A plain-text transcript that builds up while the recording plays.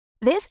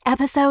This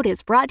episode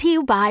is brought to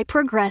you by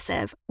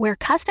Progressive, where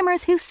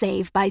customers who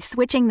save by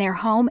switching their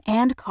home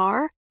and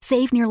car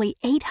save nearly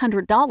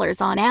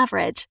 $800 on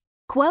average.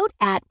 Quote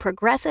at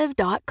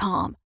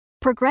Progressive.com.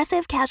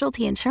 Progressive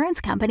Casualty Insurance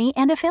Company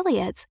and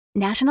Affiliates.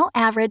 National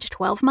average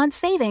 12-month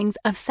savings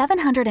of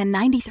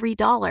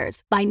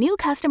 $793 by new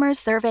customers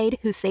surveyed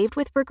who saved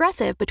with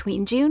Progressive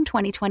between June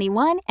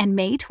 2021 and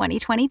May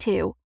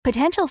 2022.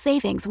 Potential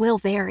savings will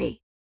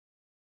vary.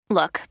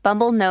 Look,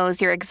 Bumble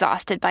knows you're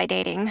exhausted by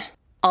dating.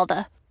 All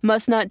the,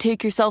 must not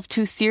take yourself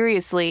too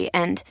seriously,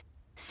 and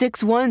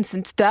 6'1"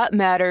 since that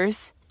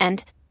matters,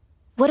 and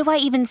what do I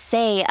even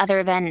say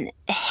other than,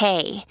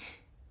 hey?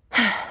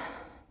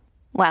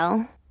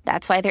 Well,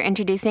 that's why they're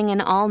introducing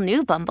an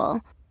all-new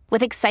Bumble,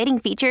 with exciting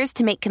features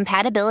to make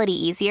compatibility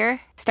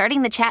easier,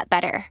 starting the chat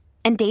better,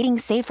 and dating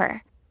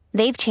safer.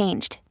 They've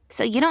changed,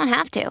 so you don't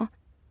have to.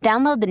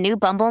 Download the new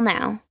Bumble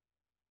now.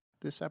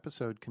 This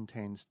episode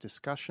contains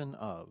discussion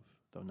of,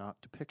 though not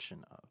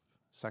depiction of,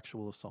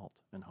 sexual assault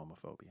and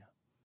homophobia.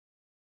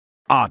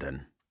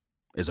 Arden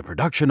is a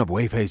production of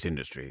Wayface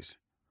Industries.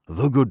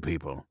 The good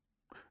people.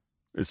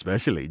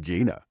 Especially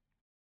Gina.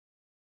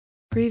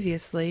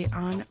 Previously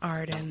on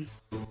Arden.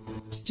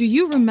 Do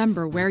you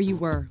remember where you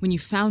were when you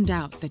found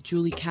out that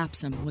Julie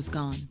Capsum was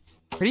gone?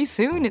 Pretty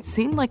soon, it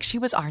seemed like she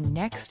was our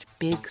next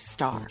big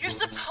star. You're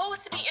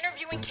supposed to be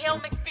interviewing Cale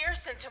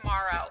McPherson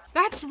tomorrow.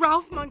 That's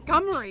Ralph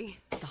Montgomery.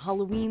 The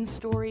Halloween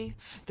story,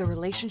 the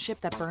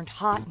relationship that burned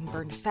hot and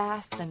burned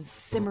fast, then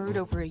simmered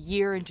over a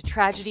year into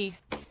tragedy.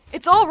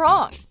 It's all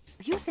wrong.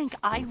 You think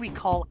I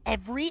recall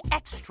every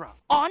extra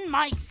on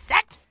my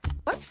set?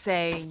 Let's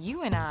say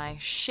you and I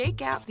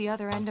shake out the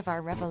other end of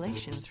our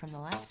revelations from the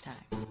last time.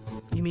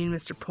 You mean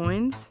Mr.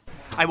 Poins?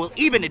 I will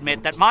even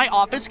admit that my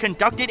office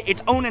conducted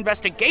its own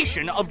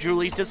investigation of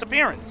Julie's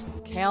disappearance.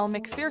 Cale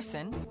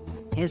McPherson.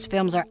 His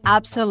films are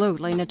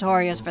absolutely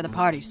notorious for the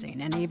party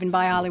scene, and even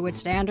by Hollywood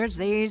standards,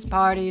 these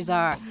parties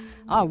are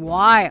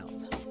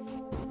wild.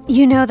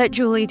 You know that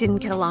Julie didn't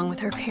get along with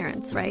her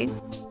parents, right?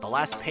 The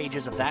last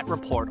pages of that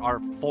report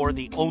are for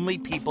the only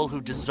people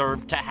who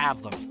deserve to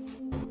have them.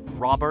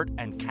 Robert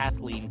and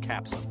Kathleen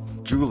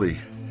Capsum. Julie,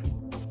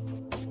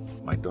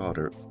 my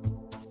daughter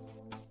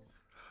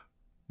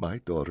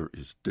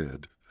is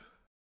dead.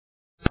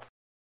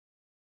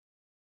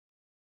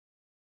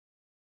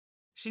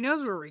 She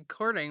knows we're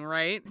recording,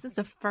 right? This is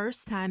the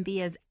first time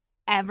Bia's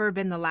ever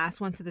been the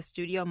last one to the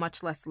studio,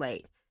 much less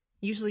late.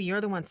 Usually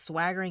you're the one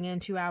swaggering in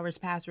 2 hours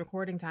past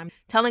recording time,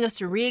 telling us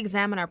to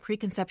re-examine our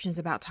preconceptions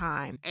about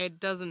time. It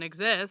doesn't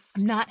exist.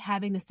 I'm not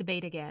having this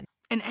debate again.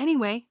 And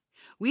anyway,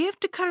 we have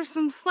to cut her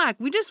some slack.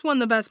 We just won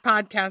the Best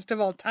Podcast of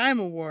All Time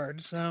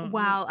award, so...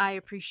 While I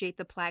appreciate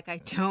the plaque, I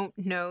don't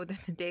know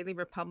that the Daily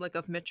Republic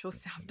of Mitchell,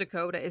 South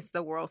Dakota is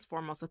the world's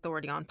foremost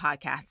authority on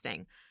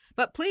podcasting.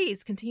 But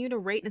please continue to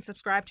rate and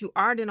subscribe to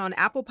Arden on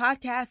Apple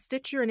Podcasts,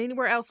 Stitcher, and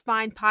anywhere else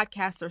fine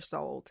podcasts are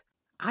sold.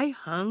 I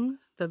hung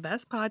the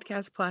Best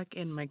Podcast plaque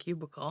in my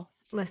cubicle.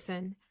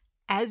 Listen,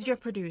 as your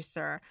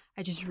producer,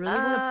 I just really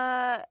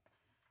want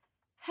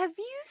Have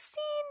you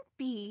seen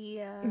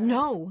Bia?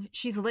 No,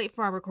 she's late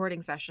for our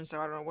recording session, so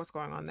I don't know what's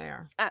going on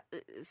there.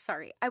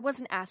 Sorry, I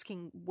wasn't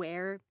asking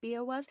where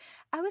Bia was.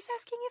 I was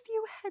asking if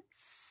you had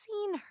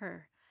seen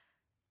her.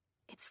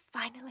 It's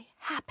finally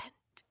happened.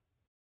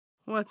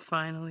 What's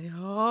finally?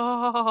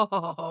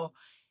 Oh,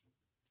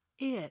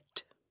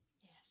 it.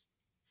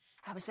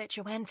 I was at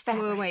Joanne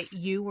Fabrics. Wait,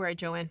 you were at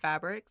Joanne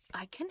Fabrics?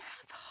 I can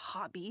have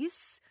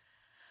hobbies.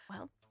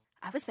 Well,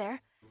 I was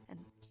there, and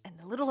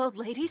the little old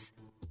ladies,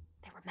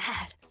 they were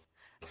mad.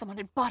 Someone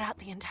had bought out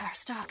the entire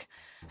stock.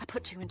 I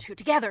put two and two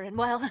together, and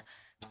well...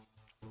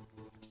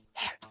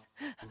 Here,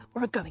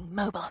 we're going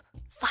mobile.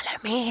 Follow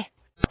me.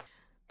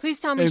 Please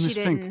tell me hey, she Miss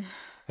didn't... Fink,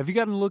 have you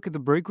gotten a look at the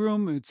break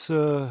room? It's,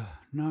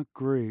 not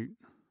great.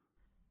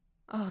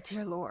 Oh,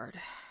 dear Lord.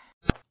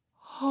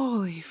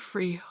 Holy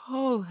free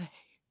holy.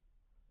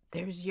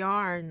 There's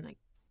yarn, like,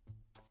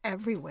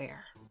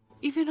 everywhere.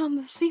 Even on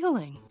the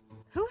ceiling.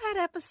 Who had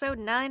episode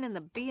 9 in the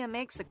Bia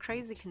Makes a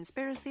Crazy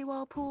Conspiracy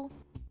Wall pool?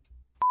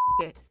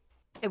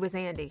 It was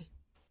Andy.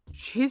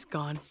 She's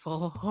gone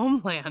full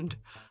Homeland.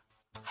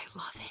 I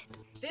love it.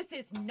 This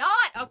is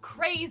not a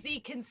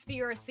crazy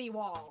conspiracy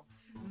wall.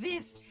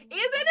 This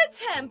is an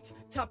attempt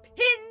to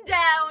pin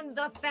down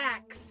the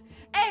facts.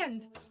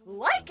 And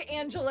like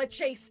Angela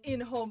Chase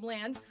in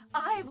Homeland,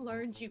 I've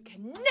learned you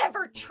can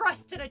never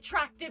trust an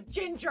attractive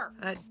ginger.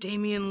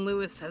 Damian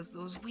Lewis has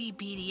those wee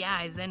beady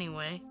eyes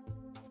anyway.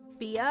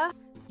 Bia,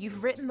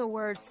 you've written the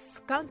word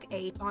skunk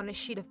ape on a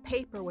sheet of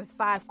paper with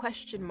 5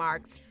 question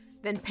marks,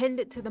 then pinned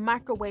it to the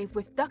microwave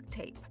with duct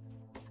tape.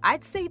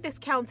 I'd say this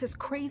counts as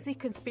crazy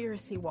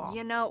conspiracy wall.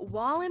 You know,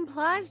 wall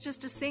implies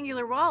just a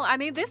singular wall. I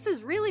mean, this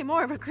is really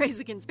more of a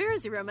crazy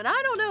conspiracy room, and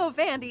I don't know if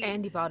Andy...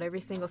 Andy bought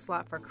every single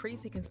slot for a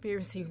crazy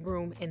conspiracy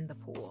room in the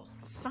pool.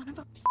 Son of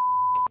a...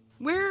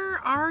 Where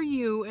are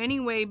you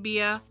anyway,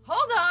 Bia?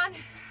 Hold on.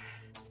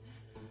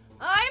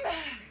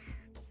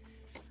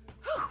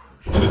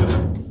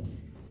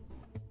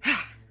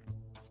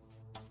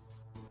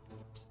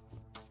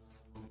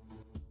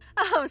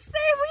 Oh, say,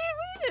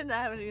 we didn't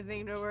have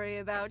anything to worry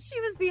about. She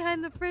was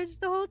behind the fridge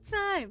the whole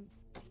time.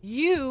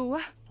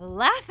 You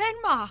laugh and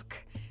mock,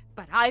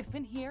 but I've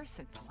been here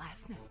since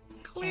last night.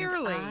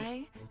 Clearly. And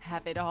I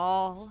have it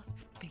all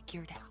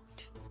figured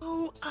out.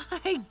 Oh,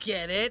 I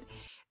get it.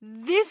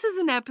 This is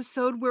an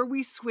episode where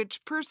we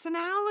switch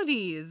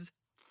personalities.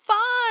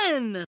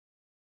 Fun!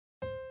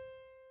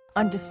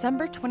 On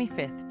December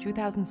 25th,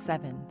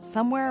 2007,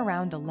 somewhere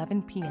around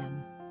 11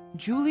 p.m.,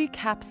 Julie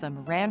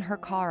Capsum ran her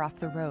car off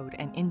the road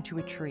and into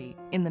a tree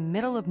in the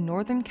middle of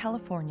Northern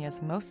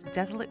California's most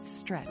desolate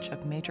stretch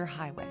of major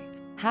highway,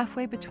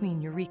 halfway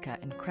between Eureka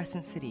and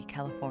Crescent City,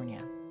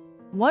 California.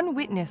 One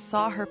witness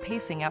saw her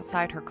pacing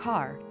outside her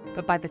car,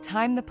 but by the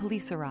time the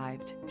police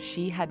arrived,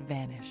 she had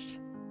vanished.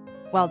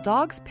 While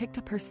dogs picked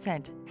up her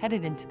scent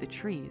headed into the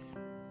trees,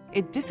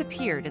 it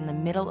disappeared in the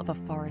middle of a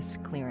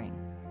forest clearing.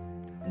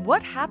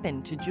 What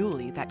happened to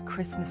Julie that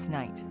Christmas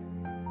night?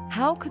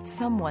 How could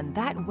someone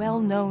that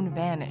well-known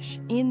vanish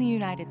in the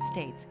United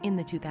States in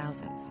the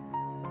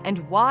 2000s?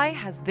 And why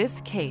has this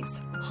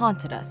case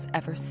haunted us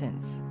ever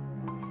since?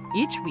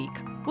 Each week,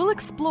 we'll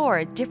explore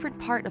a different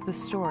part of the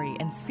story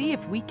and see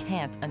if we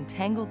can't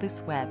untangle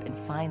this web and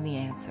find the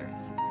answers.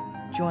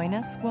 Join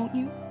us, won't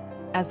you,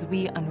 as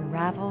we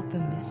unravel the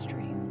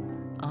mystery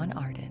on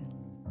Arden.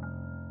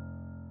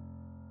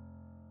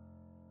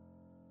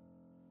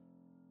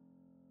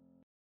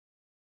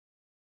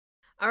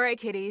 All right,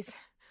 kiddies.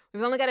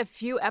 We've only got a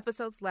few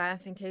episodes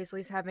left in case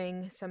Lee's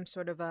having some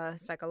sort of a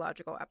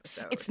psychological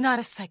episode. It's not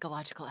a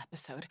psychological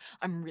episode.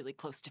 I'm really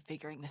close to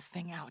figuring this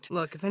thing out.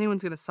 Look, if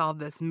anyone's going to solve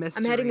this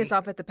mystery... I'm heading this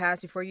off at the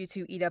pass before you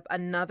two eat up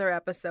another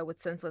episode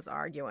with senseless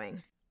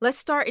arguing. Let's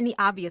start in the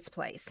obvious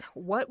place.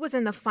 What was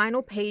in the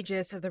final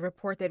pages of the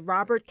report that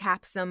Robert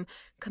Capsum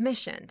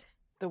commissioned?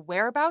 The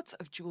whereabouts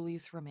of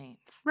Julie's remains.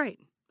 Right.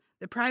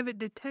 The private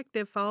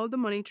detective followed the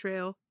money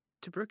trail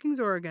to Brookings,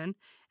 Oregon,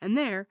 and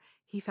there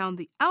he found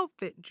the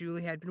outfit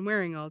Julie had been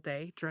wearing all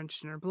day,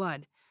 drenched in her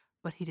blood,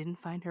 but he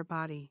didn't find her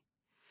body.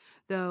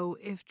 Though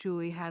if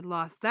Julie had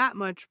lost that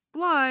much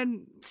blood...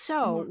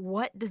 So,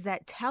 what does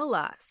that tell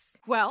us?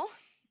 Well,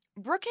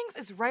 Brookings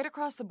is right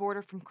across the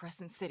border from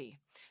Crescent City.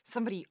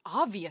 Somebody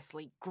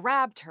obviously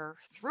grabbed her,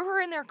 threw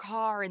her in their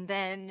car, and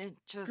then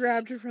just...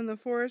 Grabbed her from the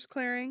forest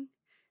clearing?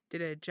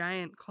 Did a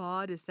giant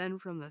claw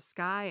descend from the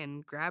sky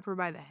and grab her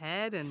by the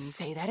head and...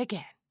 Say that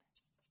again.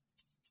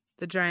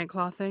 The giant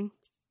claw thing?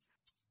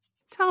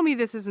 Tell me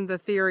this isn't the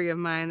theory of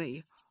mine that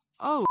you...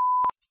 Oh.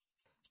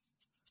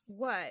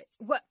 What?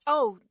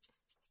 Oh,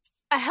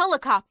 a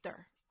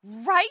helicopter.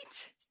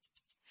 Right?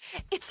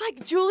 It's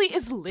like Julie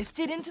is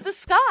lifted into the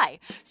sky.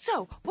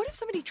 So, what if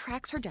somebody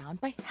tracks her down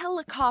by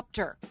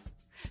helicopter?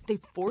 They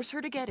force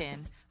her to get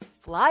in,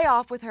 fly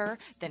off with her,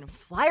 then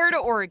fly her to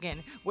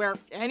Oregon, where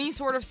any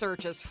sort of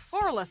search is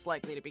far less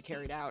likely to be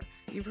carried out.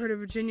 You've heard of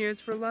Virginia is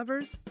for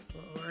lovers?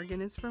 Well,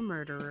 Oregon is for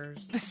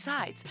murderers.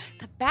 Besides,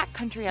 the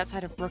backcountry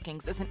outside of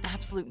Brookings is an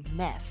absolute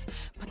mess,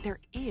 but there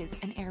is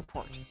an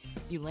airport.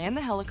 You land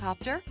the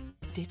helicopter,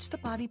 ditch the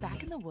body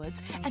back in the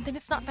woods, and then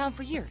it's not found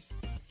for years.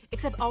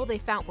 Except all they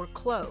found were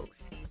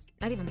clothes,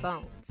 not even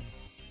bones.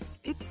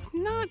 It's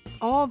not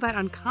all that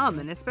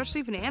uncommon,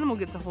 especially if an animal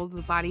gets a hold of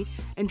the body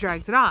and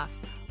drags it off.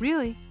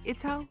 Really,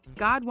 it's how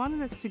God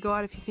wanted us to go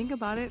out if you think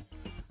about it.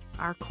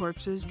 Our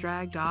corpses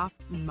dragged off,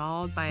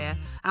 mauled by an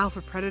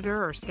alpha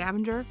predator or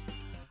scavenger.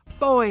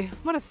 Boy,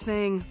 what a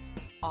thing.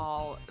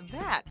 All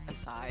that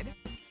aside,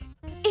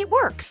 it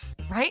works,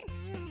 right?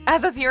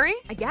 As a theory?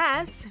 I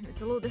guess.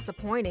 It's a little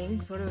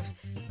disappointing, sort of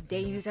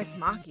Deus Ex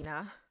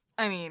Machina.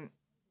 I mean,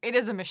 it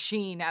is a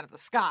machine out of the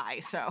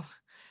sky, so...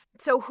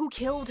 So who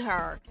killed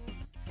her?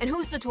 And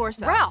who's the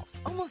torso? Ralph,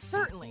 almost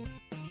certainly.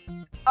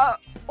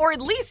 Or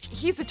at least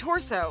he's the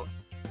torso.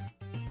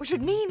 Which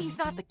would mean he's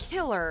not the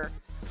killer.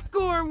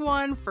 Score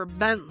one for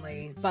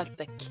Bentley. But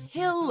the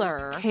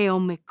killer... Cale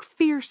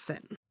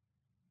McPherson.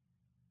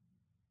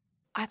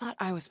 I thought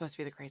I was supposed to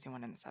be the crazy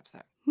one in this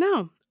episode.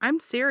 No, I'm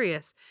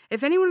serious.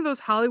 If any one of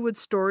those Hollywood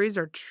stories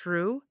are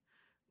true,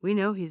 we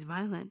know he's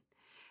violent.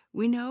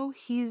 We know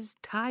he's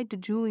tied to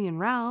Julie and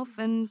Ralph,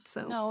 and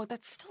so... No,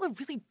 that's still a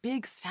really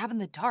big stab in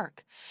the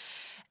dark.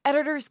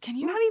 Editors, can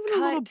you Not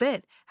even a little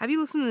bit. Have you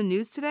listened to the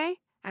news today?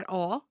 At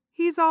all?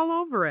 He's all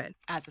over it.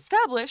 As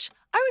established,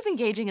 I was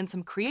engaging in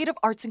some creative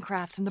arts and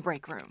crafts in the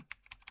break room.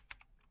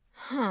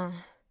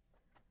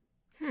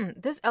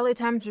 This LA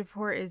Times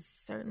report is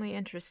certainly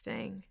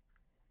interesting.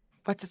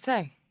 What's it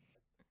say?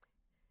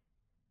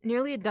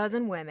 Nearly a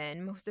dozen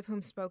women, most of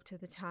whom spoke to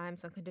the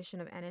Times on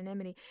condition of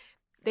anonymity,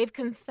 they've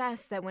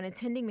confessed that when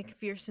attending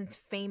McPherson's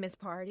famous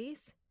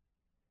parties,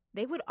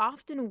 they would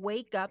often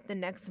wake up the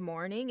next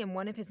morning in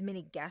one of his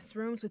many guest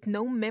rooms with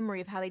no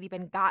memory of how they'd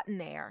even gotten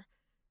there.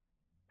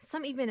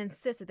 Some even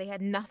insist that they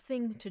had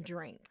nothing to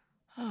drink.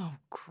 Oh,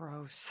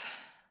 gross.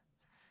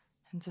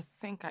 And to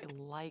think I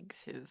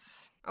liked his...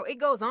 Oh, it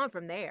goes on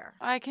from there.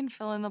 I can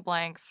fill in the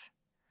blanks.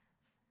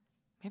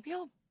 Maybe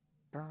I'll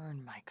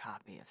burn my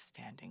copy of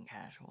Standing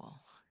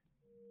Casual.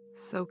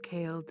 So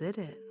Cale did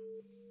it.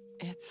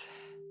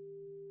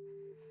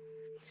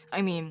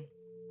 I mean,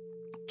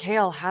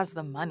 Cale has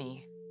the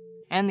money.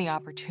 and the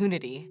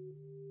opportunity.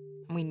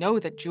 And we know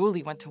that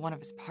Julie went to one of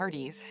his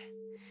parties.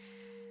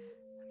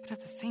 But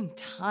at the same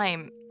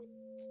time,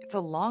 it's a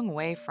long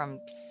way from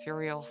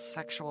serial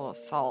sexual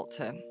assault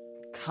to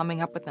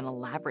coming up with an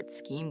elaborate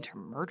scheme to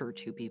murder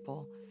 2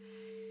 people.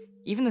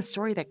 Even the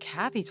story that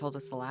Kathy told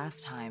us the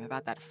last time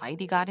about that fight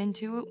he got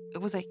into, it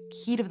was a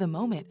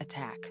heat-of-the-moment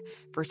attack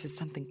versus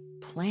something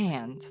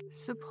planned.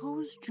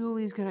 Suppose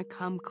Julie's gonna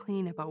come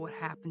clean about what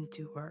happened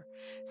to her.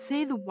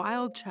 Say the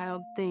wild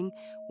child thing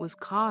was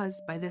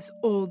caused by this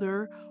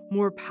older,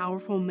 more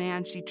powerful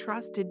man she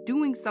trusted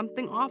doing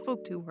something awful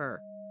to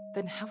her.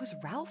 Then how is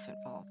Ralph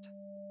involved?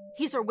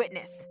 He's her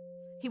witness.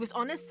 He was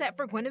on the set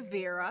for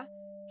Guinevere.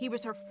 He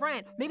was her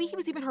friend. Maybe he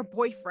was even her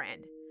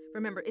boyfriend.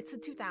 Remember, it's the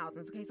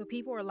 2000s, okay? So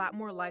people are a lot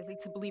more likely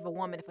to believe a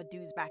woman if a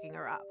dude's backing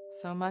her up.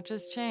 So much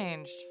has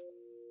changed.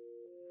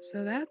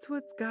 So that's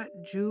what's got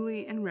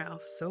Julie and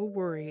Ralph so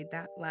worried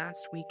that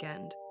last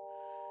weekend.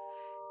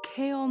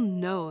 Cale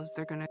knows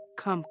they're gonna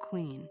come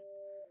clean,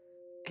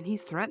 and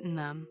he's threatened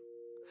them.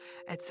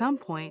 At some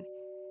point,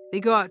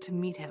 they go out to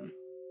meet him.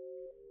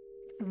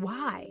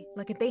 Why?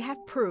 Like, if they have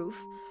proof,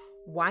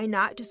 why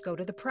not just go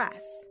to the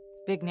press?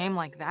 Big name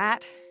like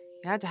that,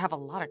 you had to have a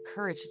lot of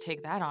courage to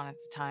take that on at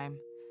the time.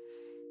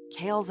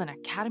 Cale's an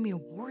Academy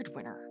Award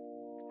winner,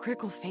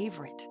 critical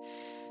favorite,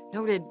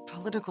 noted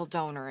political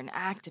donor and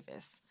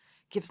activist,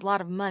 gives a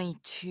lot of money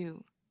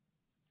to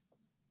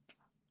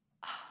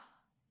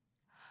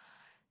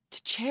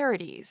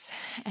charities,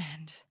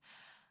 and...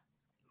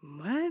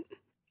 What?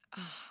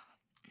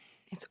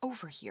 It's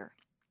over here.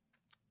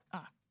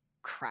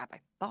 Crap, I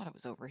thought it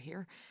was over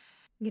here.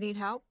 You need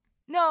help?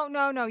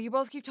 No, you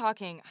both keep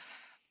talking.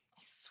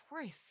 I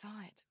swear I saw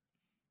it.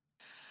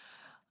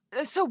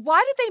 So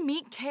why did they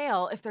meet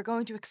Cale if they're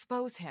going to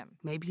expose him?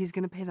 Maybe he's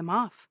gonna pay them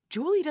off.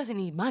 Julie doesn't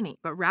need money.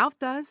 But Ralph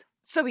does.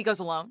 So he goes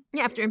alone?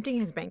 Yeah, after emptying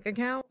his bank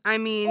account. I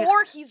mean...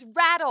 Or he's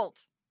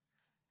rattled.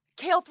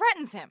 Cale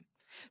threatens him.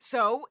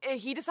 So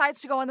he decides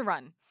to go on the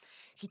run.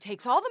 He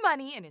takes all the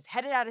money and is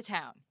headed out of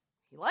town.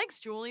 He likes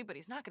Julie, but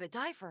he's not gonna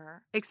die for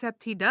her.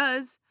 Except he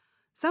does.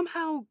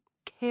 Somehow,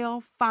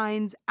 Cale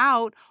finds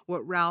out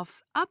what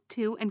Ralph's up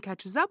to and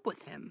catches up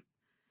with him.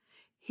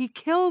 He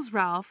kills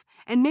Ralph,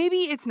 and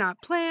maybe it's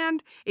not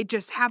planned, it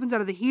just happens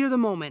out of the heat of the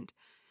moment.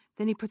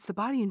 Then he puts the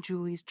body in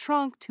Julie's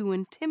trunk to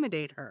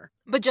intimidate her.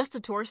 But just a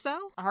torso?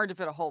 Hard to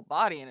fit a whole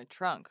body in a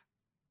trunk.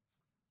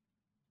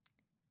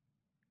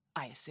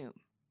 I assume.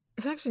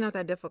 It's actually not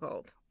that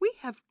difficult. We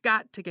have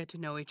got to get to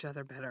know each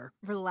other better.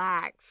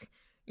 Relax.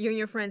 You and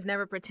your friends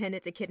never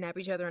pretended to kidnap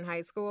each other in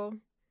high school?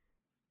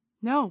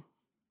 No.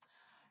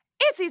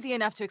 It's easy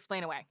enough to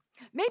explain away.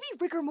 Maybe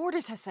rigor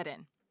mortis has set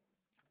in.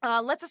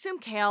 Let's assume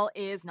Cale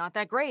is not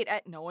that great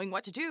at knowing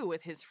what to do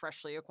with his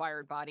freshly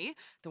acquired body,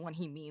 the one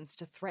he means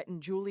to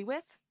threaten Julie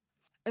with.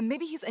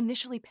 Maybe he's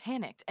initially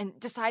panicked and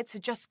decides to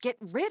just get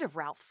rid of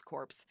Ralph's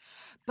corpse.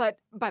 But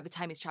by the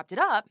time he's chopped it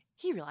up,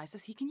 he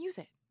realizes he can use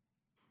it.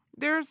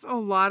 There's a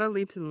lot of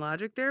leaps in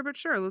logic there, but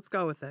sure, let's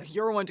go with it.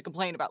 You're one to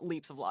complain about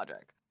leaps of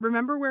logic.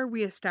 Remember where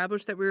we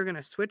established that we were going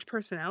to switch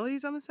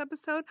personalities on this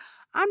episode?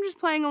 I'm just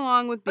playing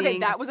along with being... Okay,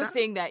 that was a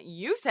thing that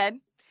you said.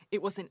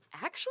 It wasn't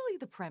actually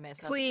the premise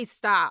of... Please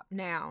stop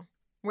now.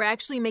 We're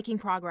actually making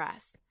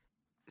progress.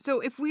 So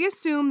if we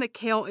assume that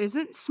Cale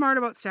isn't smart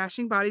about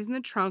stashing bodies in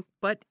the trunk,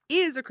 but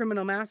is a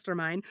criminal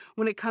mastermind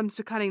when it comes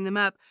to cutting them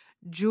up,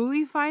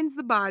 Julie finds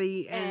the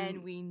body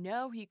and we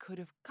know he could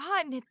have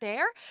gotten it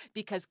there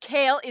because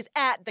Cale is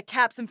at the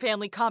Capsum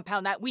family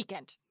compound that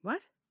weekend.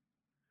 What?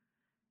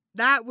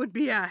 That would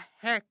be a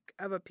heck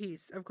of a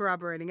piece of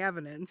corroborating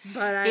evidence,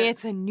 but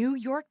It's a New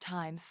York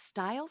Times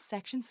style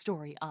section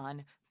story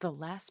on the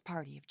last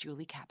party of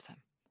Julie Capsum.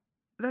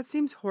 That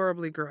seems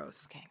horribly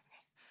gross. Okay.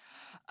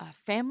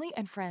 Family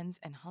and friends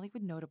and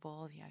Hollywood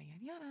notables, yada,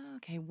 yada, yada.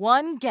 Okay,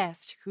 one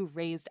guest who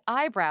raised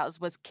eyebrows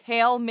was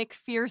Cale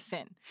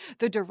McPherson,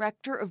 the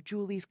director of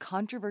Julie's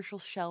controversial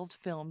shelved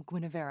film,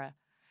 Guinevere.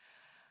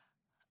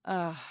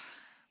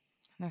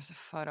 There's a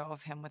photo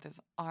of him with his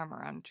arm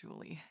around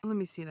Julie. Let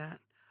me see that.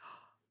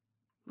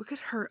 Look at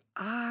her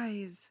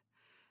eyes.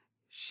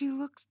 She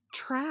looks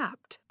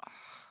trapped.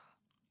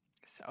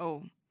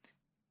 So,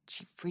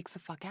 she freaks the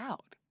fuck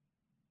out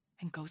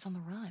and goes on the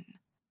run.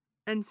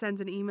 And sends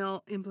an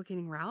email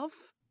implicating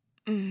Ralph?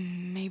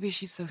 Maybe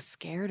she's so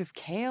scared of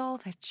Cale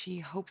that she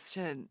hopes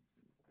to...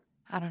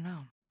 I don't know.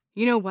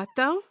 You know what,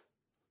 though?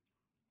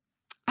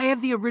 I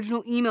have the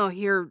original email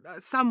here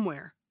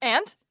somewhere.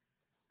 And?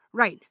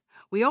 Right.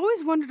 We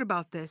always wondered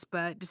about this,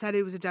 but decided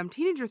it was a dumb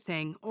teenager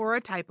thing or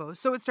a typo.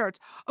 So it starts,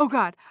 "Oh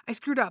God, I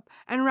screwed up."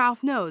 And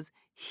Ralph knows.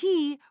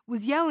 He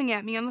was yelling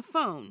at me on the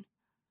phone.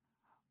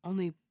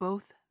 Only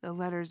both the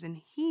letters in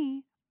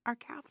he are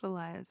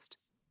capitalized.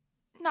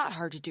 Not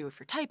hard to do if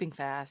you're typing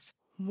fast.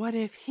 What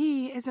if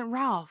he isn't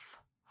Ralph?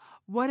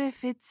 What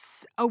if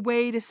it's a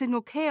way to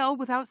signal Cale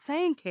without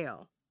saying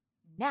Cale?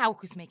 Now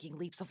who's making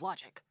leaps of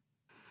logic?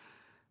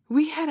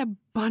 We had a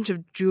bunch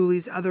of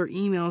Julie's other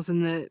emails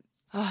in the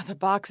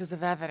boxes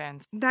of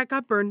evidence. That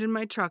got burned in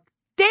my truck.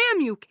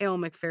 Damn you, Cale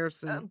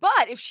McPherson.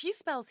 But if she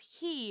spells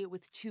he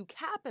with 2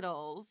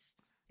 capitals...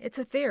 It's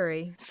a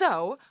theory.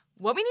 So,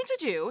 what we need to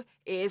do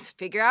is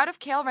figure out if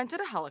Cale rented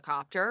a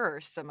helicopter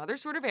or some other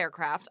sort of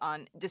aircraft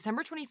on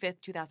December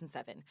 25th,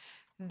 2007.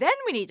 Then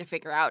we need to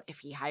figure out if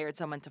he hired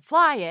someone to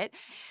fly it.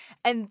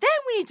 And then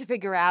we need to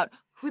figure out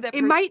who that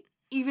It might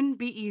even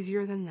be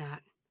easier than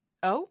that.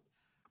 Oh?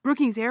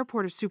 Brookings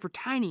Airport is super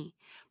tiny,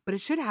 but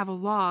it should have a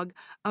log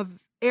of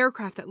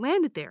aircraft that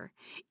landed there.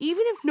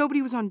 Even if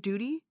nobody was on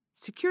duty,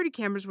 security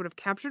cameras would have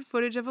captured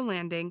footage of a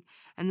landing,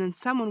 and then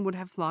someone would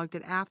have logged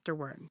it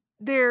afterward.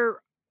 There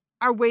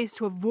are ways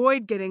to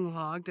avoid getting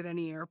logged at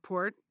any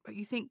airport, but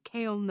you think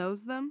Cale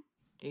knows them?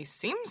 He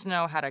seems to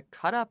know how to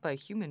cut up a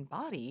human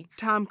body.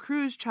 Tom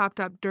Cruise chopped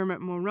up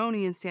Dermot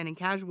Mulroney in Standing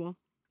Casual.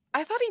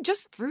 I thought he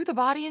just threw the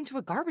body into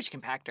a garbage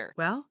compactor.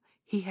 Well,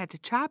 he had to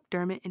chop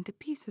Dermot into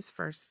pieces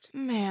first.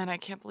 Man, I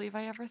can't believe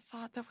I ever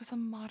thought that was a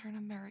modern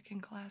American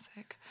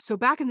classic. So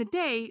back in the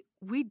day,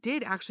 we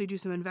did actually do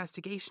some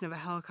investigation of a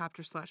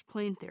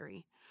helicopter/plane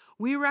theory.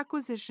 We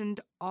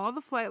requisitioned all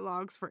the flight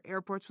logs for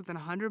airports within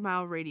a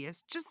 100-mile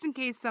radius, just in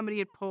case somebody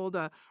had pulled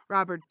a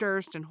Robert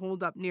Durst and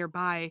holed up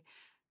nearby,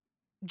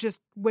 just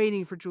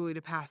waiting for Julie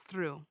to pass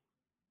through.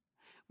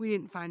 We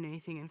didn't find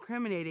anything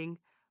incriminating,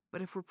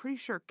 but if we're pretty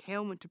sure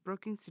Cale went to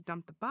Brookings to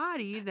dump the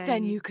body,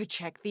 then you could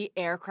check the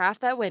aircraft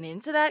that went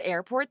into that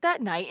airport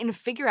that night and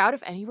figure out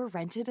if any were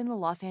rented in the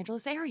Los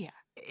Angeles area.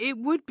 It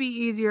would be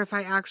easier if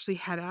I actually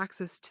had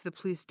access to the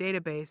police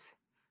database,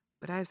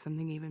 but I have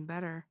something even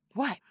better.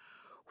 What?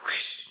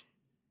 Whoosh.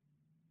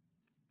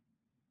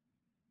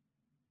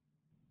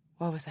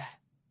 What was that?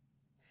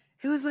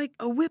 It was like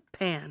a whip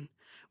pan,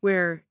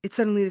 where it's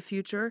suddenly the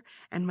future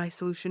and my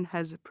solution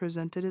has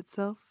presented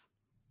itself.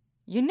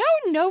 You know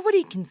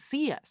nobody can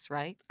see us,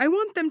 right? I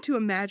want them to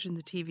imagine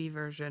the TV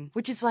version.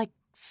 Which is like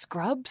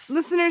Scrubs?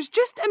 Listeners,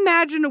 just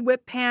imagine a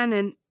whip pan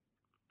and...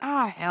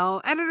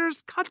 hell,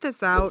 editors, cut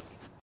this out.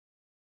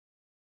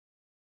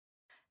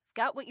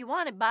 Got what you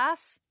wanted,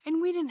 boss.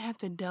 And we didn't have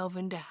to delve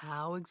into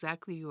how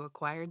exactly you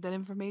acquired that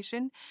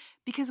information,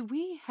 because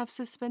we have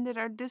suspended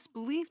our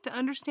disbelief to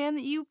understand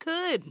that you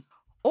could.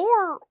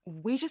 Or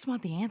we just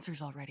want the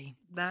answers already.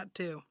 That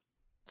too.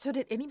 So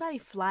did anybody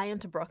fly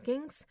into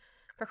Brookings?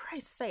 For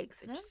Christ's sakes,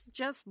 There's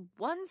just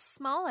one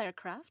small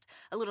aircraft,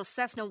 a little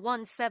Cessna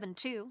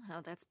 172,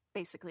 that's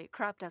basically a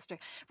crop duster,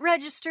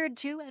 registered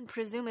to and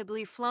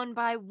presumably flown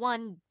by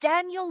one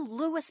Daniel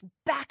Lewis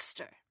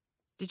Baxter.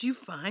 Did you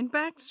find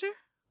Baxter?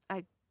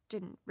 I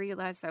didn't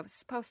realize I was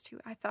supposed to.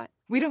 I thought...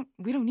 We don't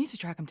need to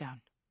track him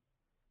down.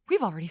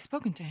 We've already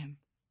spoken to him.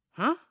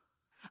 Huh?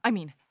 I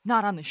mean,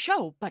 not on the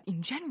show, but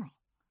in general.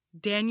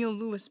 Daniel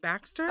Lewis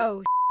Baxter?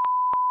 Oh,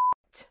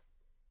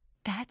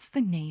 That's the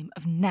name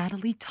of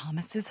Natalie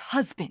Thomas's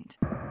husband.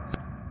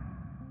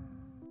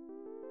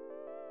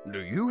 Do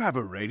you have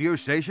a radio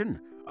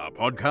station, a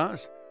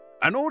podcast,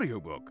 an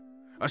audiobook,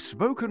 a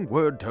spoken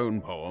word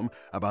tone poem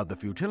about the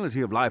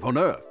futility of life on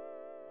Earth?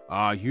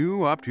 Are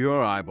you up to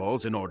your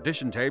eyeballs in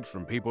audition tapes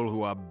from people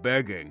who are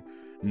begging,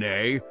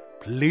 nay,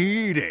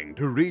 pleading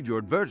to read your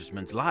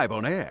advertisements live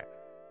on air?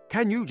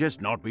 Can you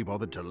just not be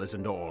bothered to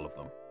listen to all of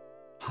them?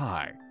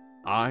 Hi,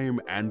 I'm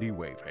Andy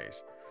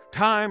Wayface,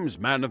 Times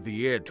Man of the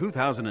Year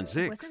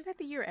 2006. Wasn't that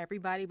the year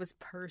everybody was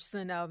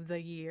Person of the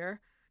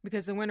Year?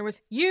 Because the winner was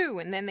you,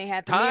 and then they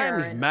had the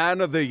Times mirror. Man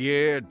of the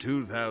Year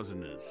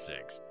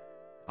 2006.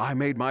 I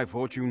made my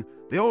fortune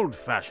the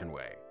old-fashioned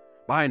way,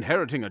 by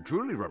inheriting a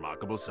truly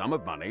remarkable sum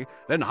of money,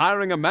 then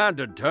hiring a man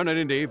to turn it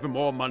into even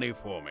more money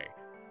for me.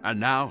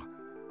 And now,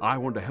 I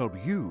want to help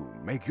you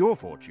make your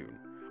fortune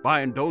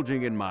by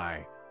indulging in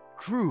my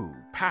true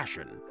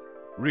passion,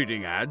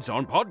 reading ads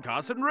on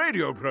podcasts and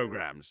radio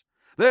programs.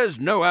 There's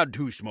no ad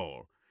too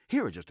small.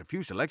 Here are just a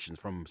few selections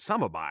from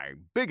some of my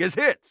biggest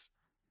hits.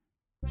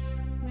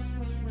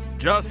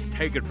 Just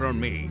take it from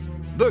me,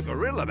 the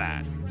Gorilla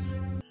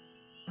Man.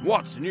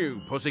 What's new,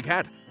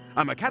 Pussycat?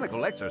 A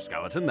mechanical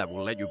exoskeleton that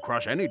will let you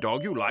crush any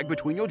dog you like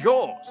between your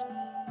jaws.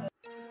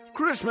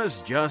 Christmas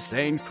just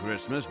ain't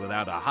Christmas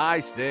without a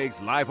high-stakes,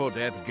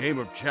 life-or-death game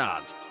of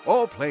chance,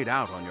 all played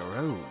out on your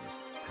own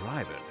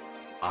private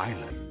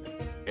island.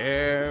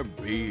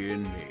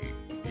 Airbnb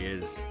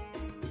is...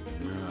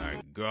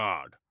 My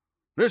God,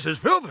 this is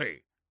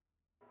filthy!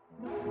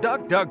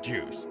 Duck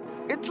Juice.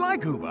 It's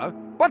like Uber,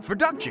 but for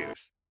duck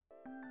juice.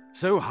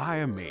 So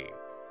hire me,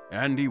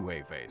 Andy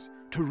Wayface,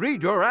 to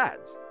read your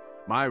ads.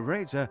 My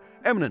rates are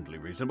eminently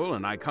reasonable,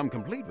 and I come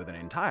complete with an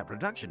entire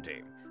production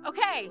team.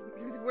 Okay,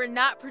 we're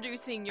not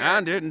producing your...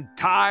 An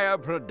entire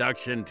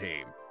production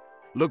team.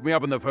 Look me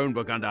up in the phone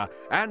book under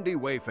Andy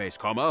Wayface,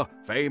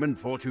 fame and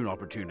fortune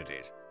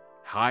opportunities.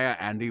 Hire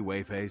Andy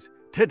Wayface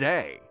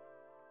today.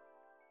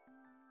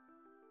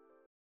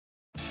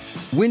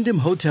 Wyndham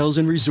Hotels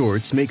 &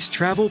 Resorts makes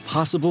travel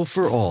possible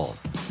for all.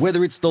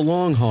 Whether it's the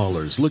long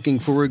haulers looking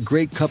for a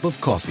great cup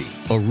of coffee,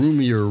 a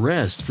roomier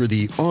rest for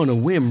the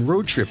on-a-whim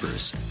road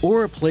trippers,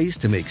 or a place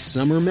to make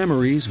summer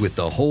memories with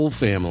the whole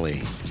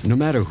family. No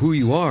matter who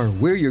you are,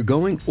 where you're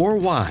going, or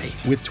why,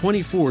 with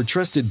 24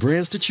 trusted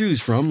brands to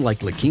choose from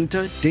like La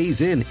Quinta,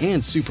 Days Inn,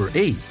 and Super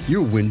 8,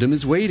 your Wyndham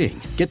is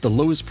waiting. Get the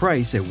lowest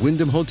price at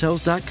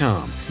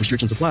WyndhamHotels.com.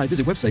 Restrictions apply.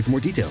 Visit website for more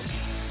details.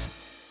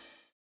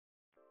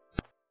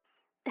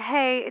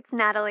 Hey, it's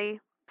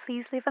Natalie.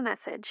 Please leave a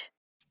message.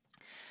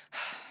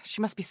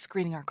 She must be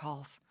screening our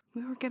calls.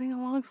 We were getting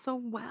along so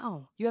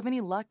well. You have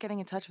any luck getting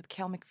in touch with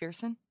Cale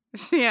McPherson?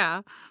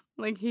 Yeah,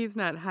 like he's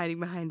not hiding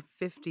behind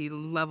 50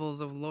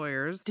 levels of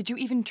lawyers. Did you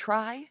even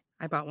try?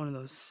 I bought one of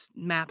those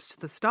maps to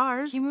the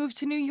stars. He moved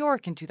to New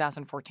York in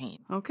 2014.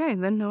 Okay,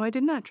 then no, I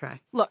did not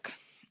try. Look,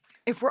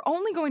 if we're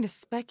only going to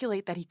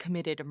speculate that he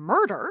committed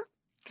murder,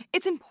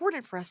 it's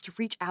important for us to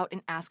reach out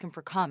and ask him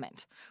for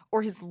comment,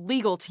 or his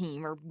legal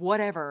team, or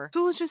whatever.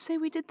 So let's just say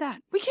we did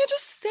that. We can't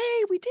just say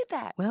we did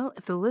that. Well,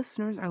 if the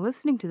listeners are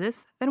listening to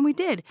this, then we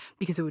did,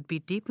 because it would be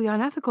deeply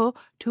unethical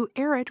to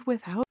air it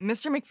without...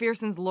 Mr.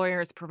 McPherson's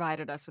lawyers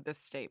provided us with this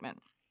statement.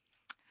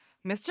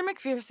 Mr.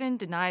 McPherson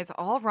denies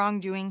all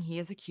wrongdoing he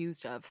is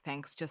accused of,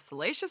 thanks to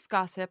salacious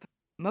gossip,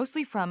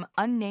 mostly from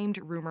unnamed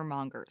rumor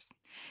mongers.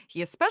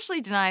 He especially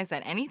denies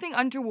that anything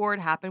untoward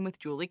happened with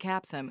Julie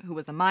Capsum, who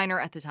was a minor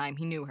at the time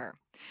he knew her.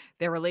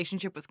 Their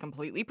relationship was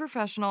completely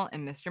professional,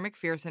 and Mr.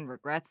 McPherson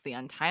regrets the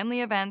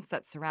untimely events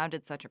that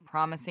surrounded such a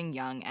promising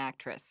young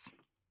actress.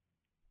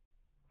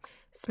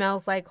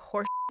 Smells like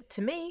horse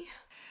to me.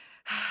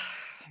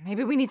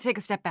 Maybe we need to take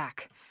a step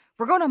back.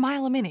 We're going a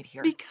mile a minute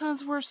here.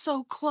 Because we're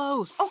so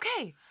close.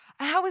 Okay.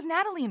 How is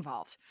Natalie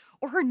involved?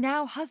 Or her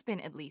now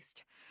husband, at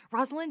least.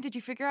 Rosalind, did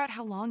you figure out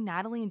how long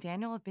Natalie and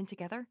Daniel have been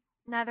together?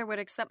 Neither would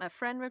accept my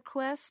friend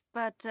request,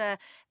 but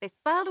they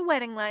filed a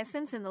wedding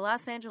license in the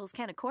Los Angeles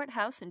County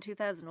Courthouse in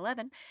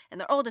 2011, and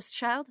their oldest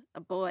child,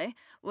 a boy,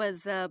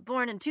 was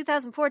born in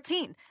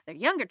 2014. Their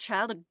younger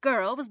child, a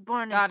girl, was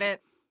born Got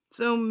it.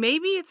 So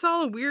maybe it's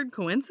all a weird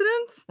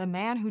coincidence? The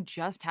man who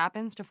just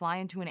happens to fly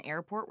into an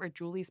airport where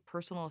Julie's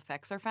personal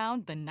effects are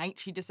found the night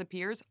she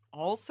disappears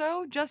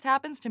also just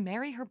happens to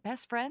marry her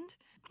best friend?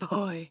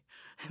 Boy,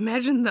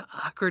 imagine the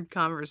awkward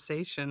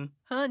conversation.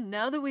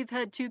 Now that we've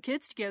had 2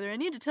 kids together, I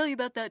need to tell you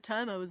about that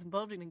time I was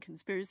involved in a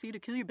conspiracy to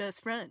kill your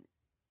best friend.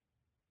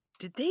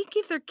 Did they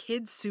give their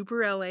kids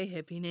super LA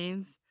hippie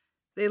names?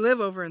 They live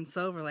over in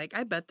Silver Lake.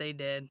 I bet they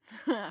did.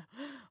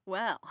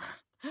 Well,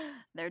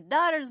 their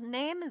daughter's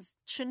name is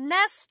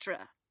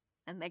Chinestra,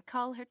 and they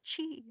call her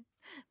Chi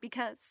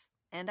because,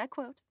 and I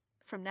quote,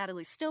 from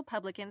Natalie's still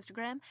public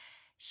Instagram,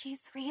 she's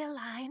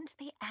realigned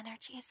the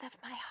energies of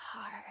my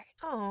heart.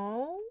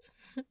 Oh.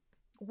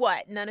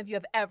 What, none of you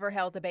have ever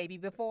held a baby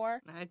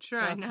before? I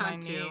try Just not my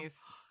to. niece.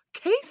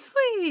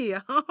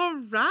 Casely!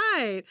 All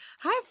right.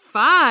 High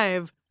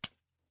five.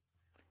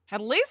 At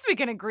least we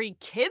can agree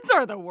kids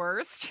are the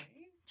worst.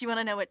 Do you want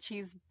to know what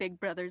Chi's big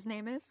brother's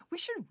name is? We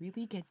should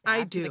really get back I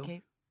to do. the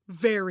case.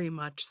 Very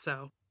much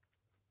so.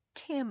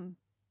 Tim.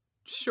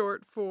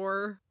 Short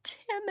for...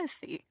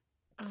 Timothy.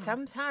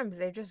 Sometimes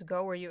they just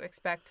go where you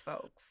expect,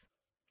 folks.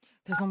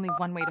 There's only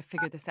one way to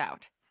figure this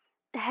out.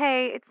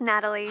 Hey, it's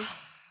Natalie.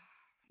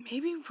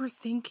 Maybe we're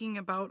thinking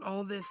about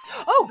all this...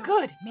 Oh,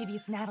 good. Maybe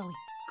it's Natalie.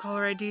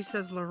 Caller ID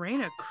says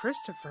Lorena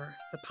Christopher,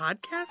 the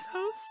podcast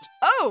host?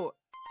 Oh,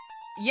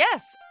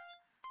 yes.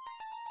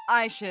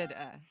 I should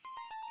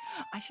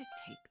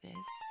take this.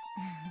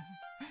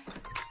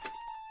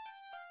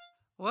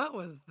 What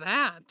was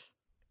that?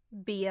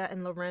 Bea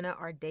and Lorena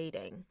are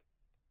dating.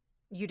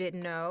 You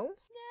didn't know?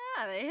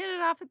 Yeah, they hit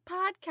it off at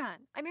PodCon.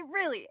 I mean,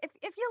 really, if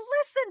you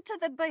listen to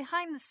the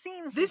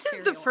behind-the-scenes This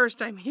is the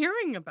first I'm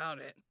hearing about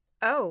it.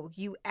 Oh,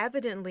 you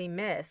evidently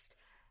missed.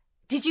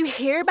 Did you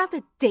hear about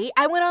the date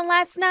I went on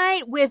last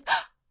night with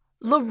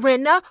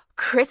Lorena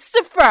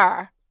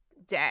Christopher?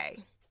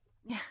 Day.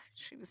 Yeah,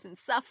 she was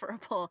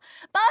insufferable,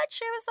 but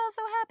she was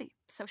also happy,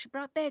 so she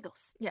brought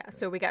bagels. Yeah,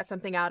 so we got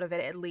something out of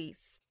it at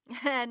least.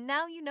 And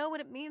now you know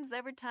what it means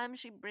every time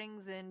she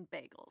brings in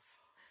bagels.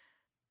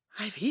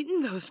 I've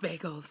eaten those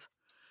bagels.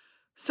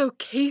 So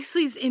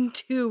Casey's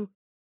into...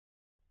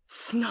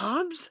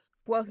 snobs?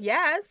 Well,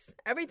 yes.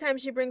 Every time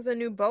she brings a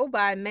new beau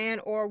by, man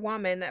or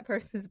woman, that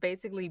person's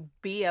basically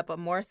Bea, but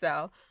more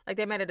so. Like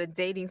they met at a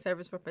dating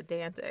service for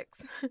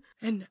pedantics.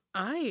 And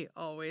I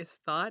always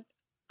thought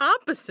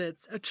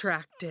opposites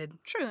attracted.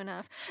 True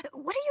enough.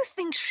 What do you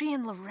think she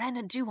and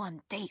Lorena do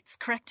on dates?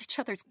 Correct each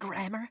other's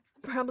grammar?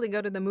 Probably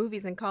go to the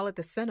movies and call it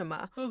the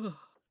cinema. Oh.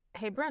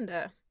 Hey,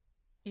 Brenda,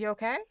 you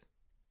okay?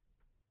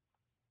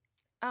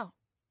 Oh.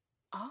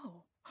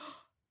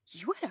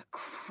 You had a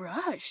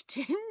crush,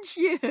 didn't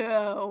you?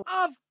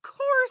 Of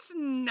course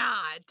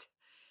not.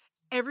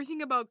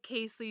 Everything about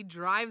Casey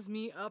drives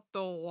me up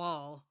the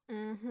wall.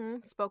 Mm-hmm.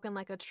 Spoken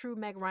like a true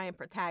Meg Ryan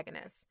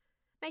protagonist.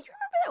 Now, you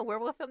remember that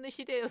werewolf film that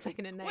she did? It was like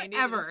in the 90s.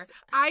 Whatever.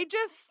 I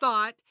just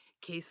thought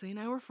Casey and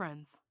I were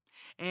friends.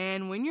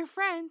 And when you're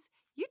friends,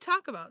 you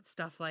talk about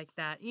stuff like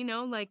that. You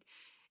know, like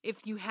if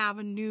you have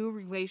a new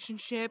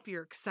relationship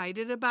you're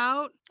excited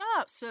about.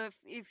 Oh, so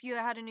if you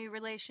had a new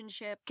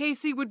relationship...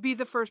 Casey would be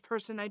the first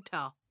person I'd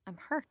tell. I'm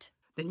hurt.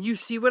 Then you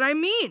see what I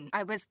mean.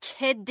 I was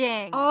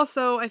kidding.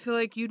 Also, I feel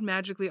like you'd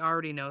magically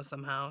already know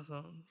somehow,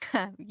 so...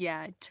 Yeah,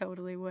 I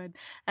totally would.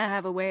 I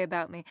have a way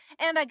about me.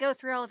 And I go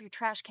through all of your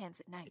trash cans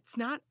at night. It's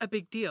not a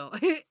big deal.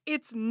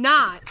 It's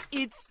not.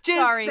 It's just...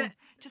 Sorry,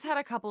 just had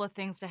a couple of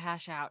things to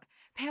hash out.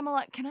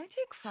 Pamela, can I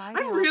take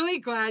Friday I'm off? really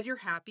glad you're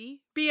happy,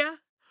 Bea.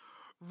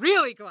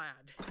 Really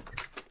glad.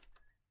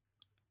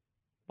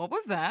 What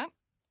was that?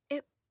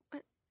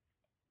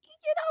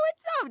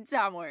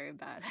 Don't worry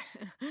about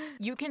it.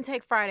 You can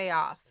take Friday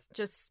off.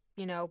 Just,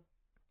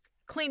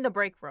 clean the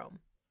break room.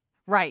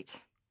 Right.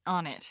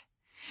 On it.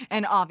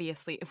 And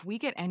obviously, if we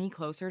get any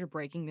closer to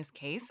breaking this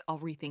case, I'll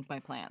rethink my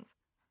plans.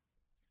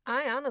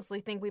 I honestly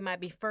think we might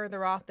be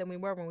further off than we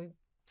were when we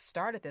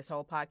started this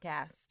whole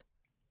podcast.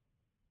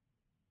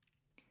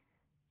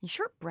 You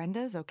sure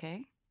Brenda's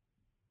okay?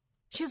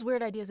 She has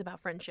weird ideas about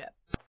friendship.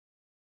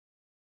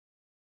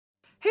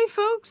 Hey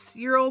folks,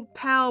 your old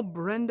pal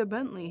Brenda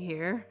Bentley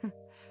here.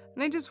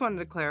 And I just wanted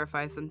to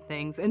clarify some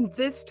things. And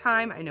this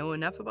time, I know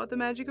enough about the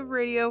magic of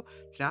radio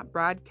to not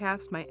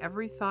broadcast my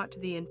every thought to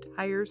the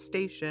entire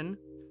station.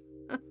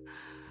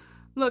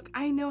 Look,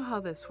 I know how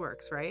this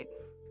works, right?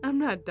 I'm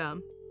not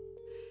dumb.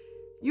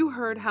 You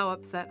heard how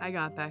upset I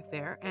got back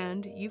there,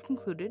 and you've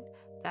concluded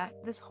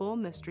that this whole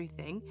mystery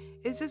thing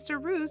is just a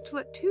ruse to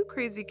let two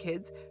crazy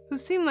kids who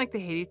seem like they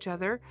hate each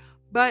other,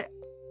 but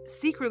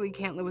secretly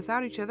can't live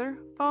without each other,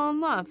 fall in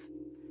love.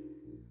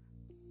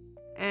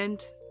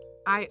 And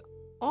I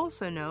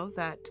also know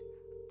that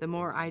the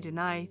more I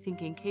deny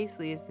thinking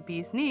Casely is the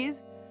bee's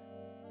knees,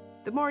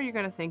 the more you're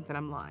going to think that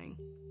I'm lying.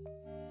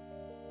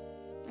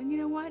 And you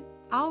know what?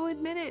 I'll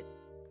admit it.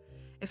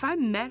 If I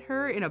met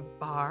her in a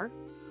bar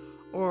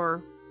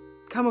or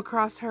come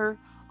across her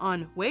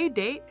on way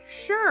date,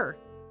 sure,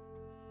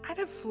 I'd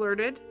have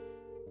flirted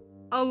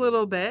a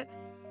little bit.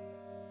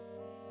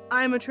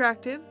 I'm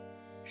attractive.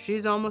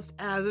 She's almost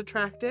as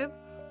attractive.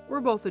 We're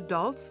both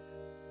adults.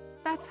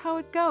 That's how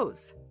it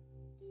goes.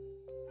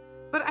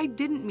 But I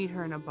didn't meet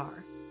her in a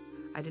bar.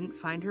 I didn't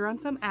find her on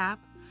some app.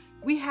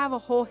 We have a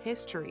whole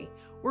history.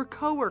 We're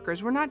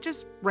coworkers. We're not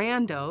just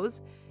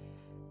randos.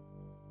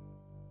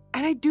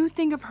 And I do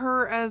think of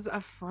her as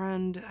a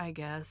friend, I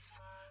guess.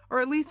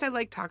 Or at least I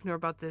like talking to her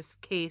about this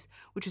case,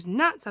 which is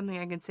not something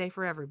I can say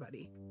for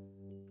everybody.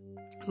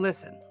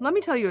 Listen, let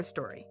me tell you a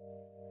story.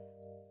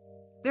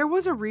 There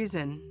was a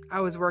reason I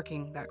was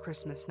working that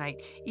Christmas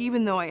night,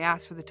 even though I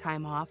asked for the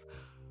time off.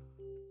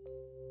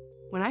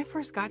 When I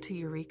first got to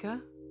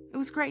Eureka, it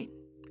was great.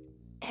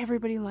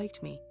 Everybody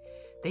liked me.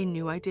 They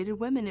knew I dated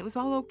women. It was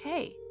all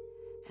okay.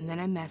 And then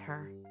I met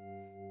her.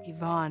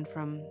 Yvonne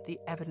from the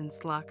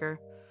evidence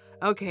locker.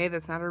 Okay,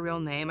 that's not her real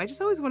name. I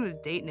just always wanted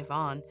to date an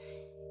Yvonne.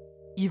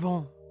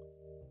 Yvonne.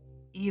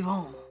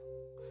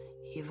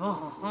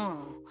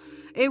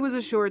 It was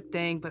a short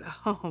thing, but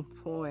oh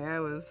boy,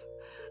 I'm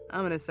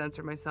going to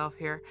censor myself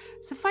here.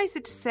 Suffice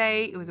it to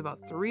say, it was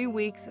about 3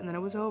 weeks and then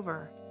it was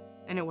over.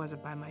 And it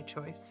wasn't by my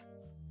choice.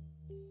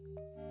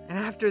 And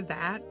after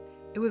that,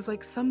 it was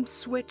like some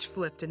switch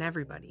flipped in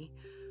everybody.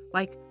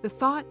 Like, the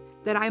thought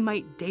that I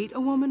might date a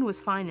woman was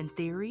fine in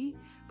theory,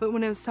 but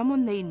when it was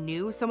someone they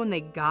knew, someone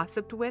they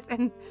gossiped with,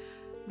 and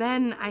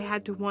then I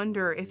had to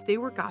wonder if they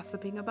were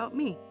gossiping about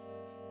me.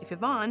 If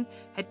Yvonne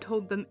had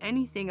told them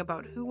anything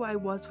about who I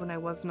was when I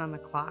wasn't on the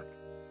clock.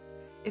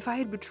 If I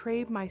had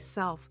betrayed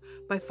myself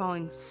by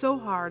falling so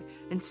hard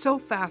and so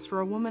fast for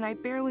a woman I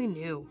barely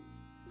knew.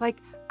 Like,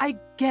 I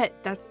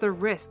get that's the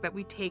risk that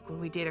we take when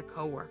we date a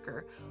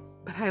coworker,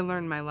 but I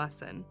learned my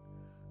lesson.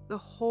 The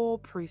whole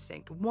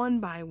precinct, one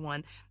by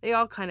one, they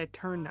all kind of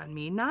turned on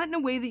me. Not in a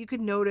way that you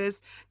could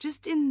notice,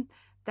 just in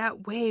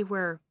that way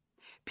where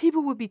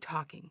people would be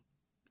talking,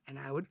 and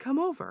I would come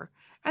over,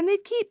 and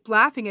they'd keep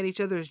laughing at each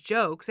other's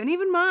jokes, and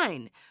even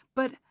mine,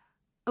 but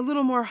a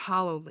little more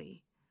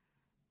hollowly.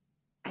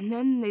 And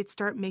then they'd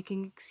start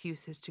making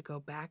excuses to go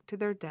back to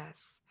their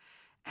desks,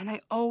 and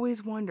I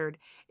always wondered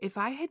if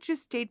I had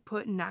just stayed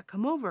put and not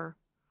come over,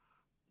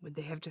 would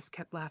they have just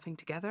kept laughing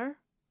together?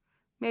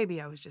 Maybe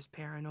I was just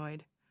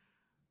paranoid.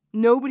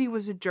 Nobody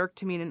was a jerk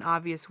to me in an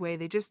obvious way.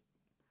 They just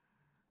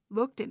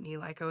looked at me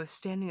like I was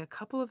standing a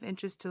couple of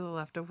inches to the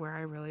left of where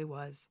I really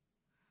was.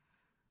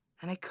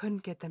 And I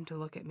couldn't get them to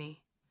look at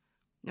me,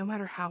 no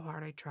matter how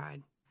hard I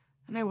tried.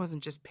 And I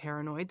wasn't just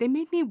paranoid. They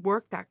made me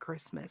work that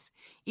Christmas,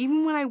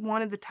 even when I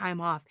wanted the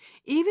time off,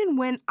 even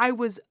when I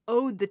was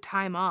owed the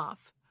time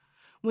off,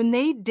 when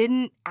they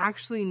didn't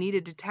actually need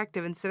a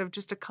detective instead of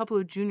just a couple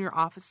of junior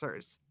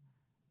officers.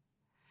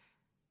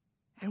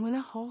 And when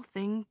the whole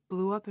thing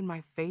blew up in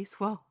my face,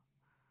 well,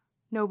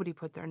 nobody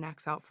put their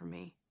necks out for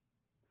me.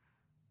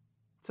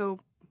 So,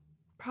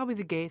 probably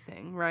the gay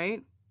thing,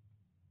 right?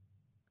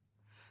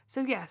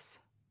 So yes,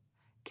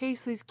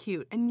 Casely's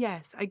cute, and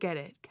yes, I get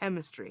it,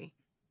 chemistry.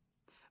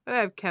 But I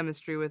have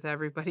chemistry with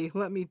everybody,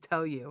 let me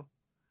tell you.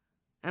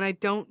 And I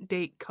don't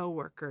date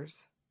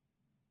coworkers.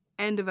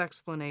 End of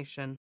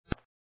explanation.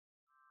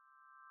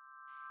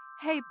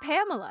 Hey,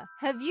 Pamela,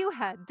 have you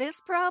had this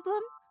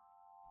problem?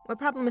 What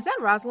problem is that,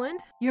 Rosalind?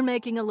 You're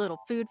making a little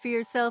food for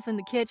yourself in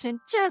the kitchen,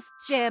 just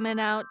jamming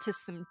out to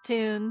some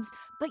tunes,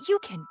 but you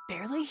can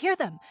barely hear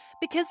them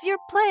because you're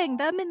playing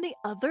them in the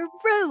other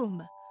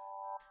room.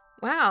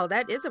 Wow,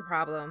 that is a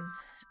problem.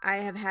 I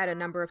have had a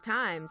number of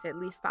times, at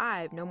least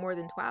 5, no more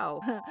than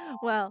 12.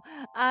 Well,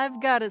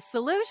 I've got a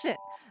solution.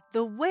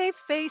 The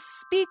Waveface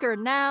Speaker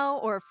Now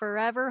or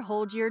Forever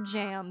Hold Your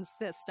Jams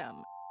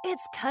system.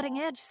 It's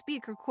cutting-edge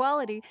speaker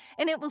quality,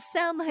 and it will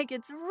sound like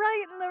it's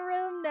right in the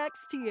room next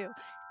to you.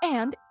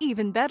 And,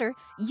 even better,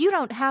 you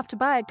don't have to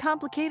buy a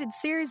complicated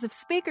series of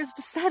speakers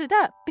to set it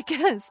up,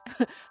 because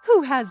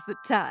who has the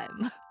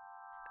time?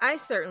 I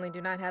certainly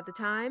do not have the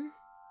time.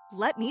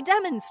 Let me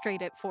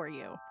demonstrate it for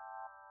you.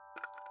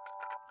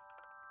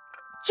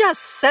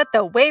 Just set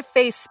the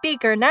Waveface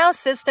Speaker Now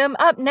system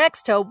up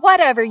next to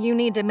whatever you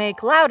need to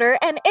make louder,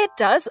 and it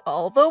does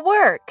all the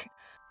work.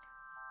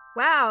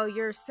 Wow,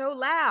 you're so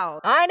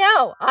loud. I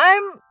know,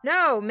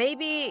 No,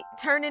 maybe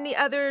turn in the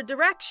other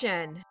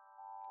direction.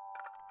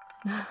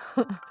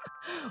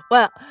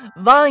 Well,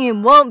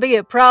 volume won't be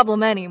a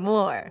problem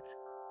anymore.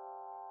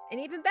 And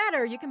even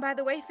better, you can buy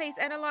the Waveface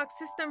analog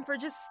system for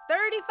just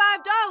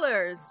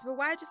 $35. But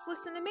why just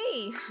listen to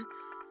me?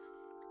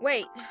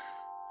 Wait.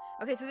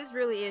 Okay, so this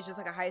really is just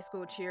like a high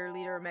school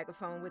cheerleader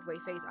megaphone with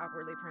Waveface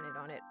awkwardly printed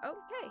on it.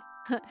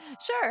 Okay.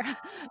 Sure.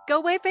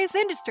 Go Waveface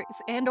Industries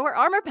and or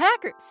Armor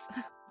Packers.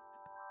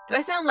 Do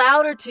I sound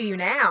louder to you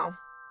now?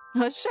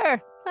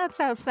 Sure. That's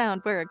how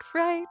sound works,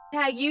 right?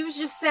 Yeah, you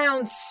just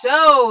sound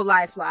so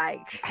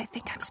lifelike. I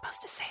think I'm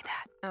supposed to say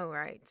that. Oh,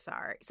 right.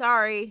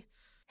 Sorry.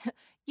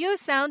 You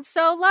sound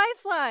so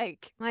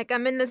lifelike. Like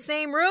I'm in the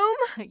same room?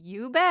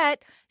 You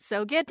bet.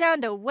 So get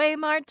down to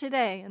Waymart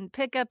today and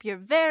pick up your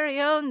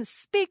very own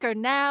Speaker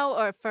Now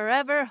or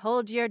Forever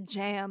Hold Your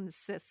Jams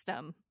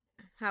system.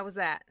 How was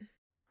that?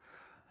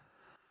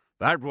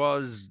 That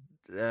was...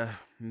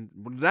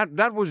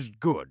 that was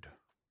good.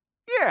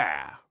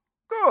 Yeah,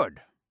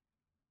 good.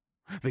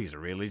 These are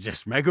really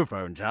just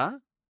megaphones, huh?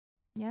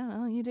 Yeah,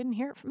 well, you didn't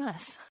hear it from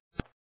us.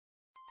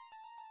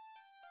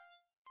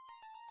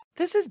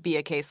 This is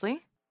Bea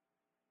Casely.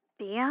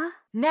 Bea?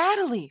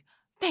 Natalie!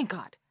 Thank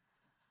God.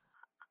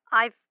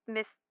 I've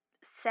missed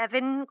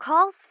 7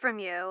 calls from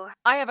you.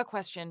 I have a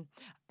question.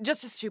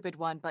 Just a stupid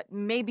one, but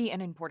maybe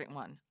an important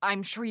one.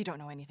 I'm sure you don't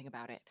know anything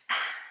about it.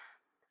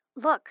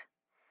 Look,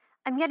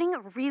 I'm getting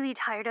really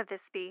tired of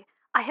this, Bea.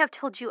 I have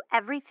told you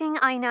everything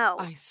I know.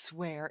 I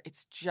swear,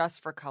 it's just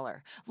for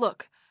color.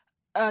 Look,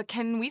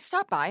 can we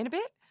stop by in a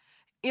bit?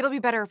 It'll be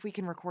better if we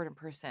can record in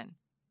person.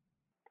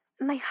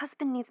 My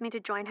husband needs me to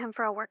join him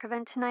for a work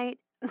event tonight.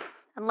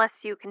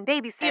 Unless you can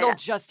babysit. It'll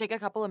just take a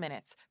couple of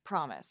minutes.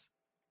 Promise.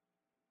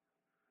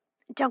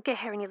 Don't get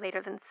here any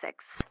later than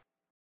 6.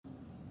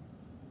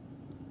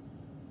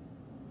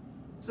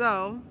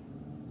 So?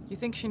 You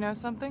think she knows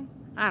something?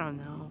 I don't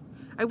know.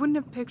 I wouldn't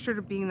have pictured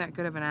her being that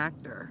good of an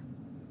actor.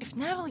 If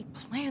Natalie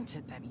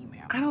planted that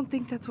email... I don't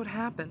think that's what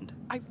happened.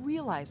 I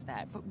realize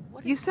that, but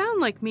what... You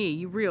sound like me,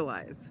 you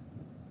realize.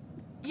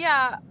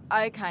 Yeah,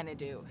 I kinda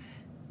do.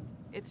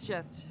 It's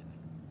just...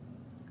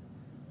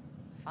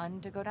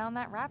 fun to go down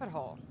that rabbit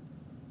hole.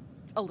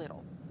 A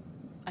little,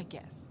 I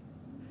guess.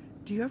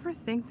 Do you ever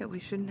think that we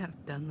shouldn't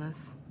have done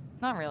this?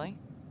 Not really.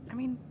 I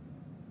mean,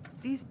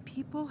 these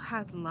people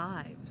had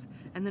lives,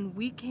 and then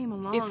we came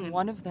along If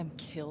one of them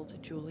killed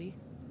Julie,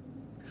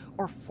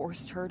 or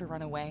forced her to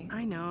run away...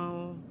 I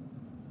know.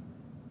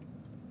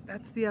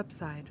 That's the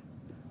upside.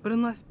 But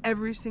unless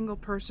every single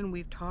person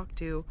we've talked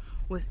to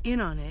was in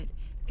on it,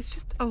 it's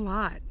just a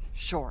lot.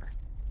 Sure.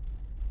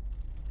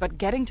 But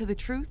getting to the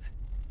truth,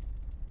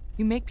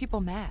 you make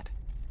people mad.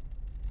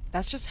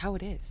 That's just how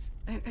it is.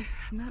 I'm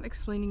not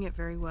explaining it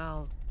very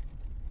well.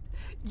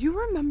 Do you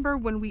remember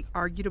when we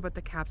argued about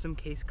the Capsum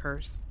case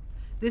curse?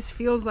 This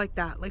feels like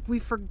that. Like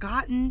we've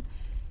forgotten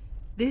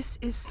this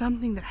is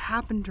something that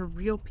happened to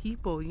real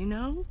people, you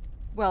know?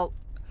 Well,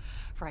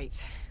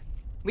 right.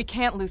 We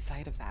can't lose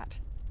sight of that.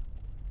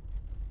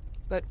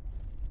 But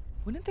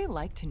wouldn't they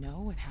like to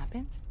know what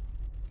happened?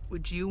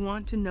 Would you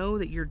want to know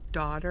that your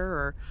daughter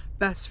or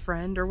best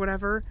friend or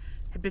whatever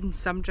had been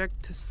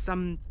subject to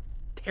some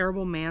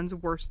terrible man's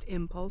worst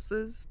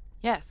impulses?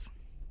 Yes,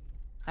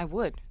 I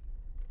would.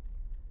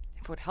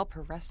 If it would help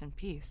her rest in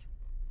peace.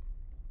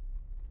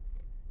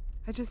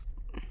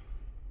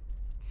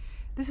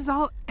 This is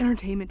all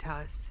entertainment to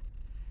us.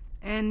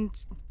 And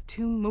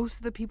to most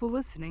of the people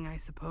listening, I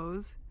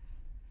suppose.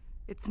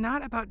 It's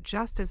not about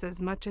justice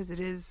as much as it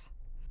is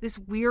this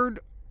weird,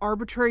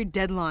 arbitrary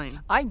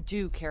deadline. I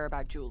do care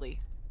about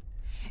Julie.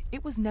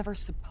 It was never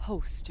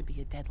supposed to be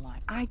a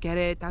deadline. I get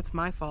it. That's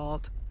my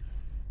fault.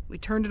 We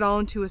turned it all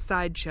into a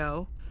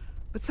sideshow.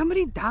 But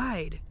somebody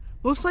died.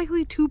 Most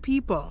likely 2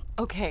 people.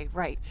 Okay,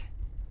 right.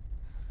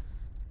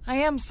 I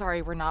am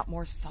sorry we're not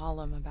more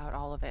solemn about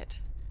all of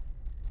it.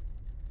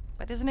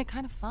 But isn't it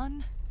kind of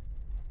fun?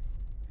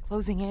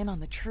 Closing in on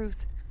the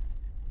truth.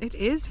 It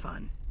is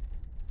fun.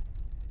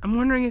 I'm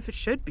wondering if it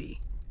should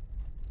be.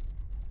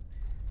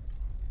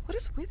 What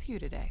is with you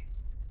today?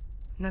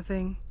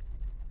 Nothing.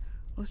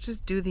 Let's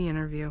just do the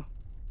interview.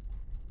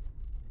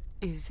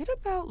 Is it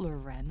about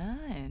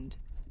Lorena and...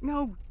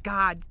 No,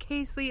 God,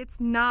 Casely, it's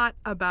not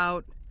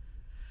about...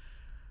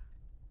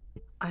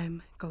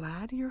 I'm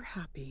glad you're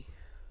happy.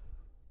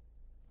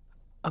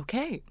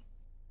 Okay.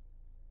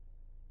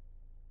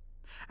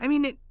 I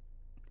mean,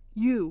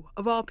 you,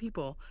 of all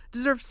people,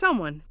 deserve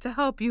someone to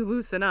help you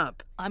loosen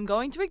up. I'm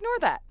going to ignore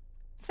that.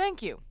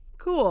 Thank you.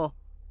 Cool.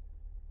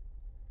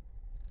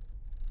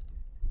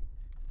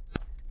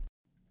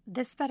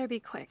 This better be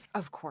quick.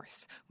 Of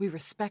course. We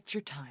respect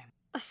your time.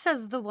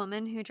 Says the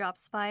woman who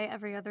drops by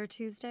every other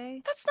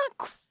Tuesday. That's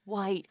not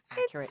quite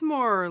accurate. It's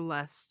more or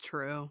less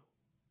true.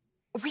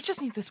 We just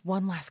need this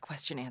one last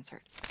question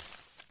answered.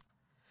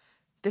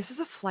 This is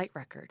a flight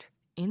record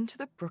into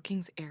the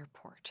Brookings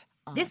airport.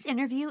 This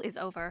interview is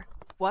over.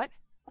 What?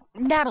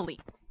 Natalie.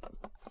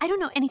 I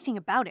don't know anything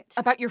about it.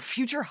 About your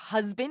future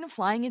husband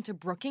flying into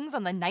Brookings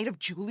on the night of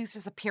Julie's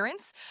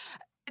disappearance?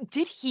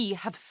 Did he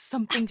have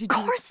something to do?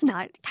 Of course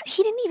not. God,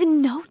 he didn't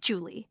even know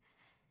Julie.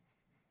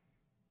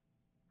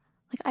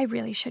 I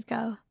really should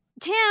go.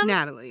 Tim!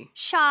 Natalie.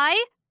 Shy?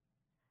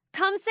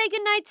 Come say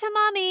goodnight to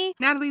Mommy.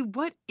 Natalie,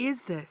 what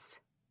is this?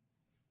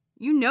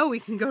 You know we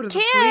can go to the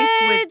Kids!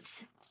 police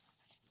with...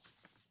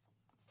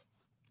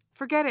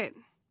 Forget it.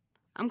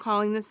 I'm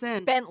calling this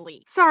in.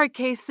 Bentley. Sorry,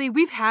 Casely,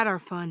 we've had our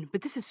fun,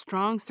 but this is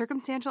strong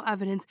circumstantial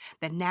evidence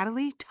that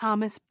Natalie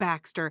Thomas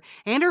Baxter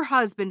and her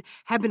husband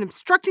have been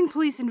obstructing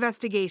police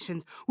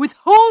investigations,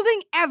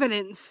 withholding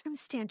evidence.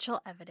 Circumstantial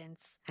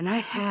evidence. And I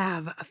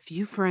have a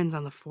few friends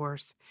on the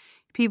force,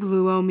 people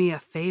who owe me a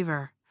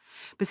favor.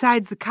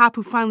 Besides, the cop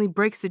who finally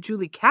breaks the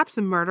Julie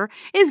Capsum murder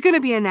is going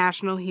to be a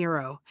national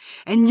hero.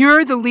 And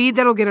you're the lead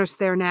that'll get us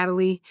there,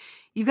 Natalie.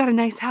 You've got a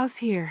nice house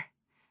here,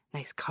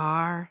 nice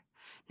car,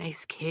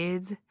 nice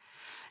kids.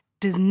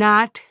 Does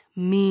not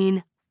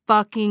mean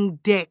fucking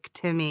dick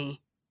to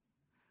me.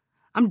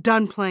 I'm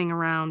done playing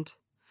around.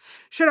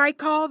 Should I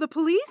call the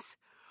police?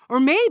 Or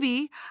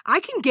maybe I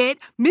can get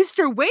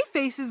Mr.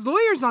 Wayface's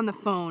lawyers on the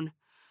phone.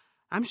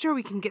 I'm sure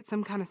we can get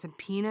some kind of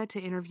subpoena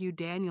to interview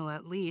Daniel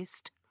at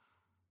least.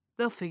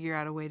 They'll figure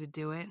out a way to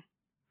do it.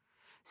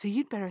 So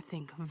you'd better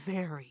think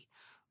very,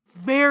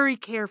 very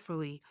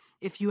carefully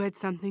if you had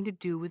something to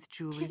do with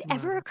Julie's Did it murder.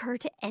 ever occur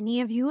to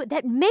any of you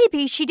that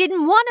maybe she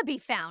didn't want to be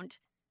found?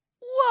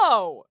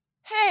 Whoa!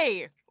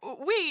 Hey,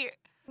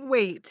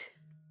 Wait.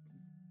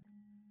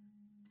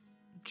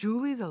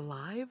 Julie's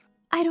alive?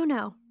 I don't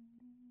know.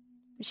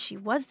 She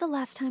was the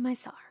last time I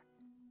saw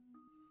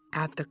her.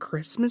 At the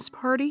Christmas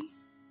party?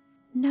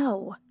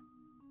 No.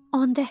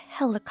 On the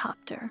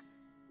helicopter.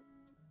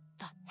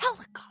 The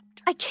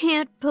helicopter? I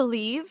can't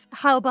believe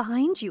how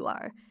behind you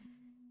are.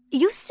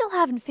 You still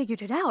haven't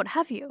figured it out,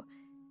 have you?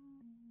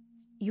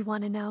 You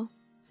want to know?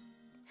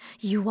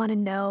 You want to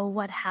know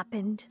what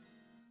happened?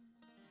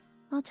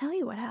 I'll tell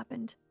you what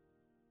happened.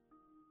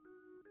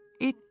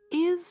 It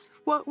is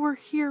what we're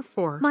here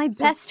for. My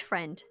best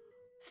friend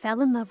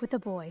fell in love with a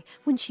boy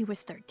when she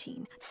was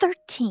 13.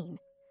 13!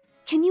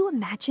 Can you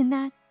imagine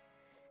that?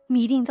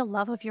 Meeting the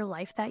love of your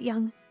life that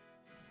young?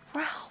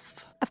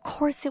 Ralph. Of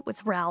course it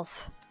was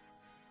Ralph.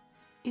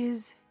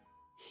 Is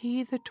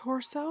he the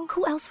torso?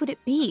 Who else would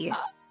it be?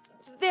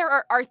 There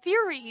are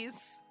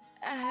theories.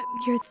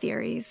 Your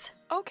theories.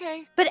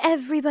 Okay. But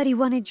everybody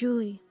wanted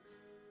Julie.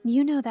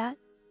 You know that.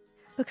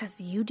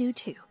 Because you do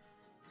too.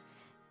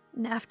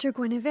 And after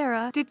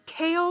Guinevere... Did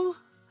Kale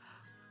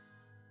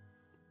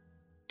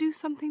do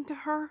something to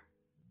her?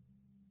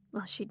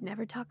 Well, she'd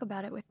never talk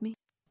about it with me.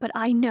 But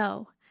I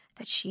know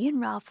that she and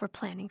Ralph were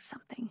planning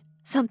something.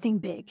 Something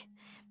big.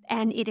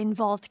 And it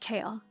involved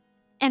Kale.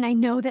 And I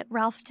know that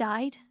Ralph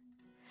died.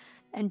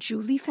 And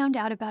Julie found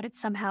out about it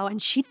somehow,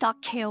 and she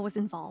thought Kale was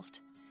involved.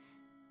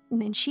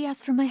 And then she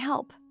asked for my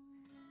help.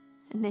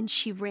 And then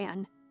she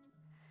ran.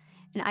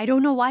 And I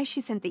don't know why she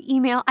sent the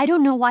email. I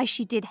don't know why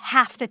she did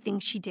half the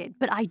things she did.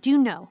 But I do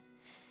know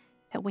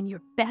that when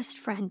your best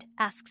friend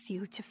asks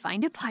you to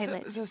find a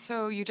pilot...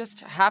 So you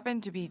just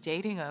happened to be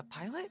dating a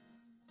pilot?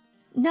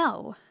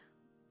 No.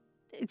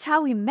 It's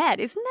how we met.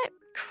 Isn't that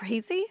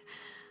crazy?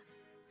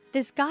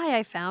 This guy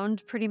I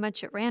found pretty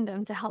much at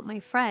random to help my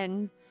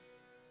friend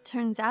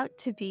turns out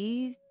to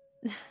be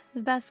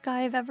the best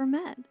guy I've ever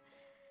met.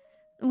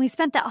 And we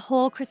spent that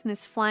whole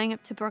Christmas flying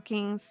up to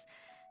Brookings,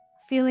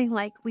 feeling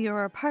like we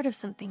were a part of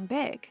something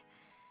big.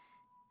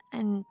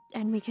 And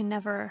we can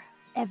never,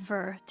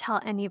 ever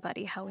tell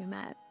anybody how we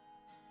met.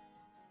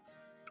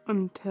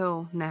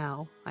 Until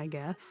now, I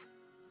guess.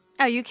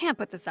 Oh, you can't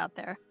put this out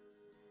there.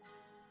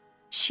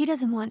 She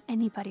doesn't want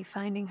anybody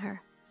finding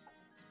her.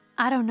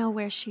 I don't know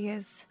where she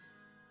is.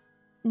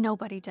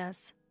 Nobody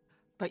does.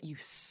 But you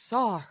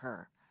saw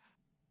her.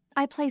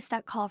 I placed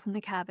that call from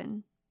the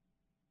cabin.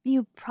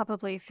 You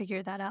probably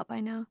figured that out by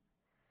now.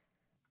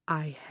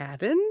 I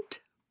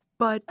hadn't,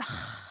 but...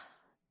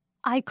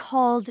 I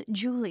called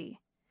Julie.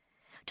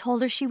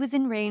 Told her she was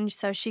in range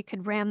so she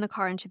could ram the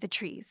car into the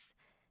trees.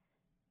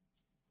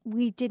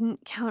 We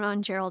didn't count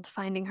on Gerald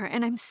finding her,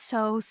 and I'm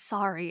so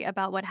sorry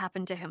about what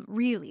happened to him.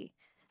 Really,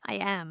 I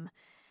am.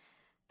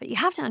 But you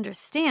have to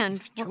understand...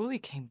 If Julie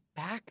came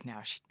back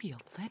now, she'd be a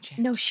legend.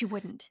 No, she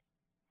wouldn't.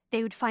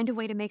 They would find a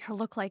way to make her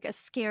look like a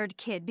scared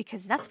kid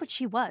because that's what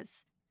she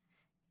was.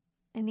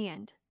 In the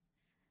end.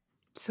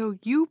 So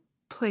you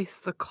place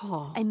the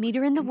call. I meet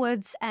her in the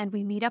woods and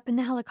we meet up in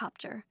the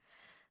helicopter.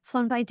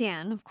 Flown by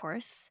Dan, of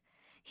course.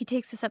 He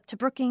takes us up to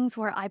Brookings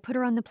where I put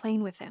her on the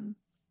plane with him.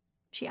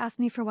 She asked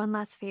me for one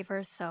last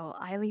favor, so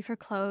I leave her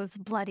clothes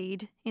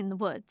bloodied in the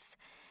woods.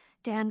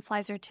 Dan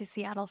flies her to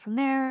Seattle from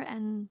there,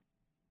 and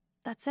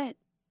that's it.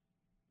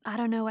 I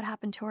don't know what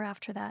happened to her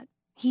after that.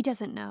 He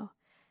doesn't know.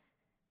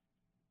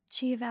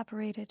 She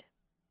evaporated.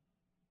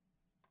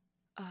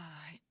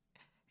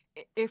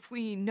 If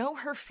we know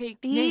her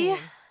fake name,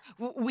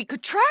 we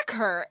could track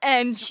her,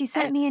 and... She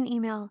sent me an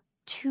email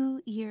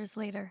 2 years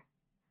later,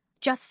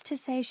 just to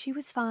say she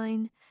was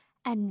fine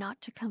and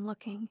not to come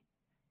looking.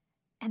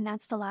 And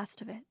that's the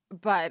last of it.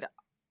 But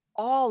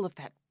all of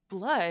that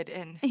blood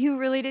and... You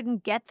really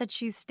didn't get that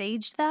she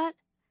staged that?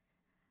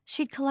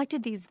 She'd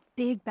collected these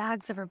big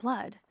bags of her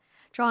blood,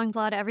 drawing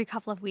blood every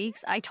couple of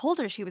weeks. I told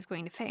her she was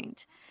going to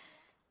faint.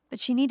 But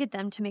she needed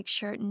them to make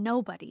sure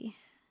nobody,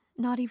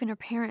 not even her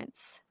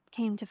parents,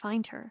 came to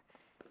find her.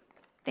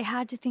 They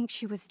had to think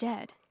she was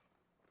dead.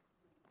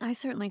 I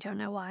certainly don't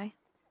know why.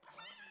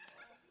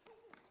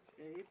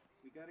 Gabe,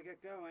 we gotta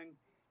get going.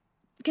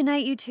 Good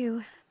night, you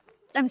two.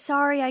 I'm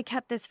sorry I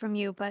kept this from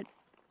you, but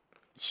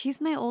she's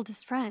my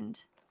oldest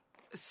friend.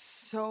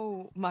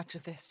 So much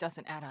of this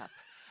doesn't add up.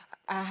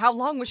 How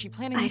long was she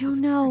planning this? I don't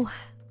know.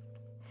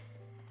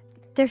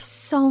 There's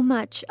so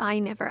much I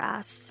never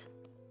asked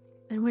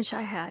and wish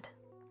I had.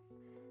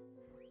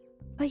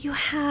 But you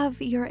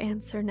have your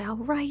answer now,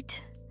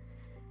 right?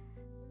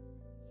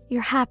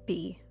 You're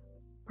happy,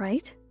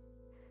 right?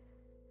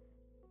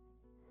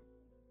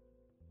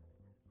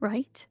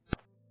 Right?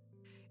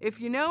 If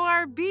you know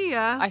our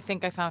Bia... I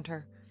think I found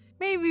her.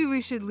 Maybe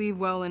we should leave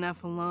well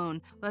enough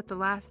alone. Let the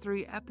last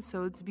 3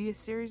 episodes be a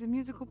series of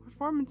musical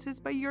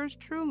performances by yours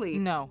truly.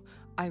 No,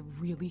 I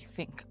really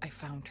think I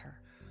found her.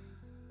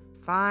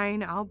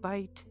 Fine, I'll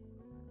bite.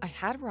 I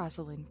had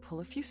Rosalind pull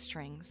a few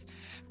strings,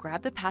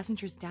 grab the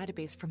passengers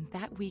database from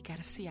that week out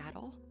of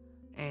Seattle.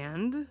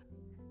 And?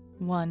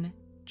 1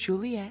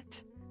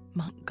 Juliet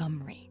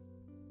Montgomery.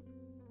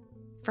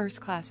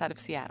 First class out of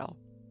Seattle.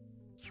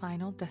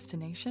 Final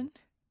destination?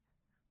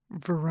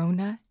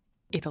 Verona,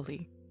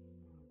 Italy.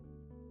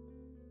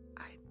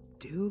 I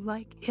do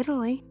like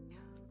Italy.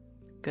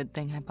 Good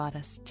thing I bought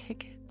us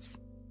tickets.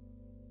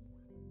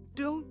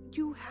 Don't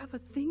you have a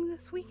thing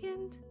this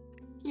weekend?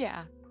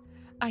 Yeah,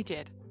 I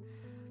did.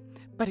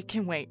 But it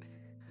can wait.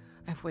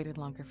 I've waited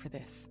longer for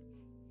this.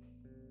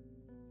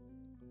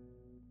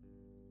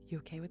 You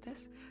okay with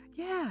this?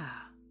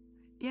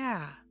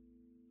 Yeah.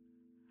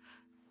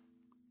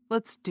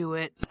 Let's do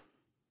it.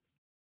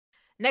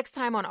 Next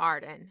time on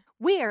Arden.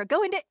 We're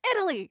going to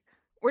Italy.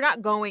 We're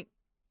not going...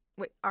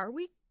 Wait, are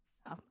we?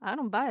 I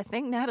don't buy a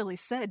thing Natalie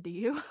said, do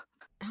you?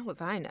 How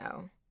would I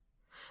know?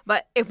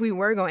 But if we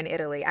were going to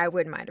Italy, I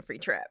wouldn't mind a free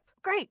trip.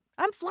 Great,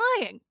 I'm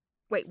flying.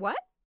 Wait, what?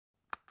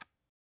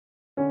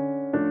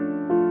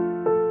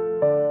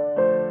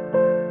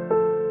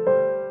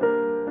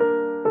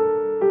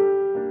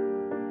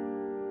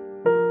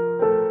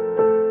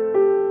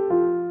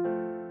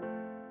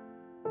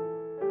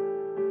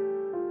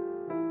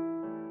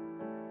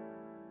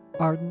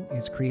 Arden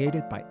is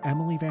created by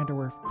Emily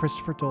Vanderwerf,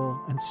 Christopher Dole,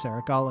 and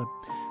Sarah Golub.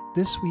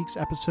 This week's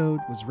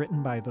episode was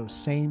written by those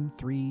same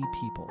 3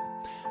 people.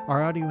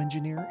 Our audio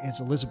engineer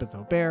is Elizabeth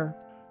Aubert.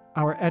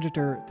 Our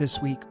editor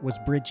this week was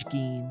Bridge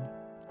Geen.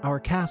 Our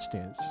cast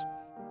is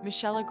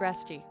Michelle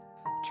Agresti,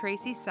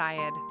 Tracy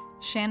Syed,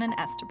 Shannon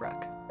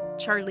Estabrook,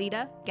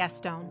 Charlita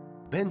Gaston,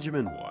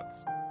 Benjamin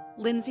Watts,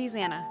 Lindsay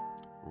Zanna,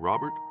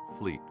 Robert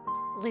Fleet,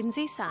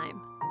 Lindsay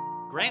Syme,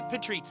 Grant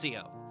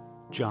Patrizio,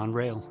 John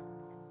Rail,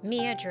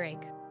 Mia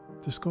Drake.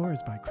 The score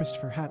is by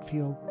Christopher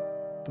Hatfield.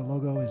 The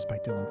logo is by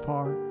Dylan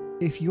Farr.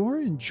 If you're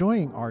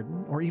enjoying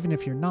Arden, or even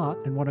if you're not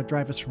and want to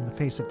drive us from the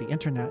face of the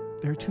internet,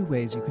 there are 2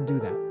 ways you can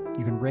do that.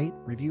 You can rate,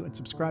 review, and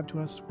subscribe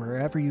to us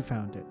wherever you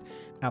found it.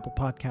 Apple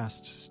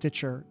Podcasts,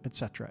 Stitcher,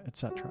 etc.,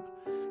 etc.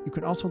 You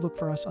can also look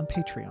for us on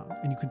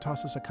Patreon, and you can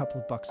toss us a couple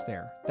of bucks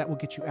there. That will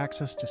get you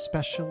access to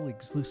special,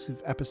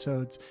 exclusive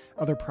episodes,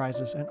 other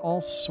prizes, and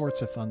all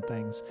sorts of fun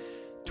things.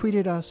 Tweet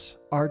at us,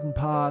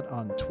 ArdenPod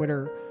on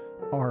Twitter.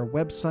 Our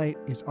website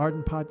is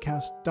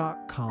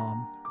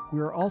ardenpodcast.com. We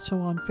are also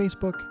on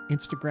Facebook,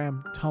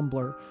 Instagram,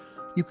 Tumblr.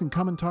 You can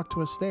come and talk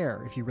to us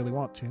there if you really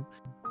want to.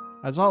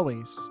 As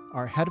always,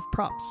 our head of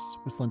props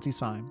was Lindsay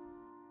Syme.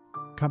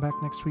 Come back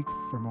next week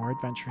for more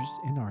adventures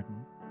in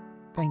Arden.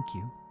 Thank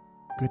you.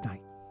 Good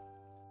night.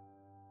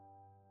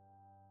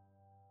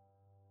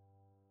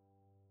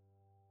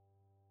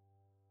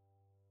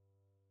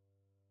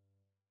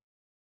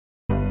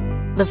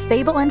 The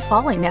Fable and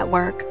Folly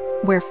Network,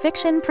 where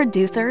fiction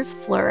producers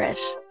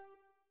flourish.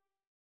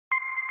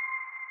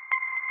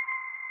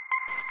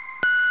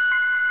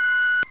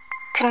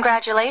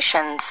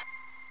 Congratulations.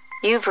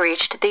 You've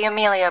reached the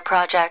Amelia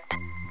Project.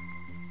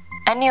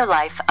 A new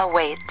life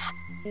awaits.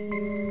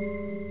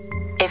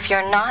 If If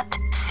you're not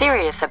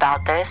serious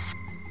about this,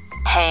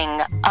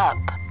 hang up.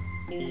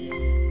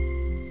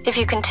 If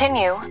you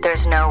continue,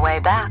 there's no way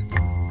back.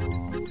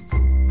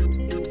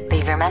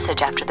 Leave your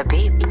message after the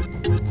beep.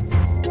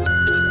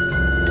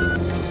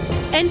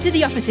 Enter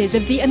the offices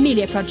of the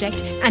Amelia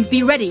Project and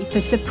be ready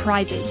for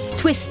surprises,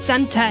 twists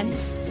and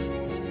turns.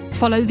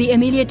 Follow the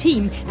Amelia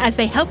team as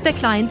they help their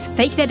clients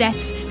fake their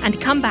deaths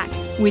and come back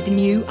with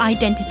new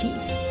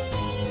identities.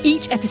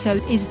 Each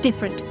episode is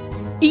different.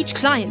 Each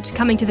client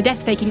coming to the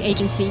death-faking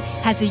agency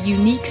has a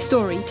unique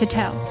story to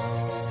tell.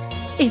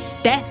 If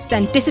death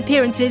and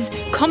disappearances,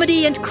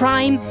 comedy and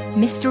crime,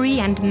 mystery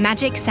and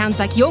magic sounds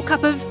like your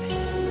cup of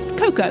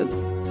cocoa,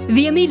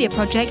 The Amelia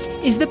Project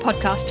is the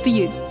podcast for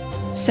you.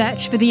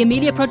 Search for The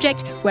Amelia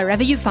Project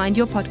wherever you find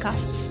your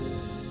podcasts.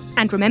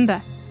 And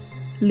remember,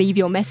 leave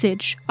your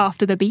message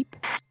after the beep.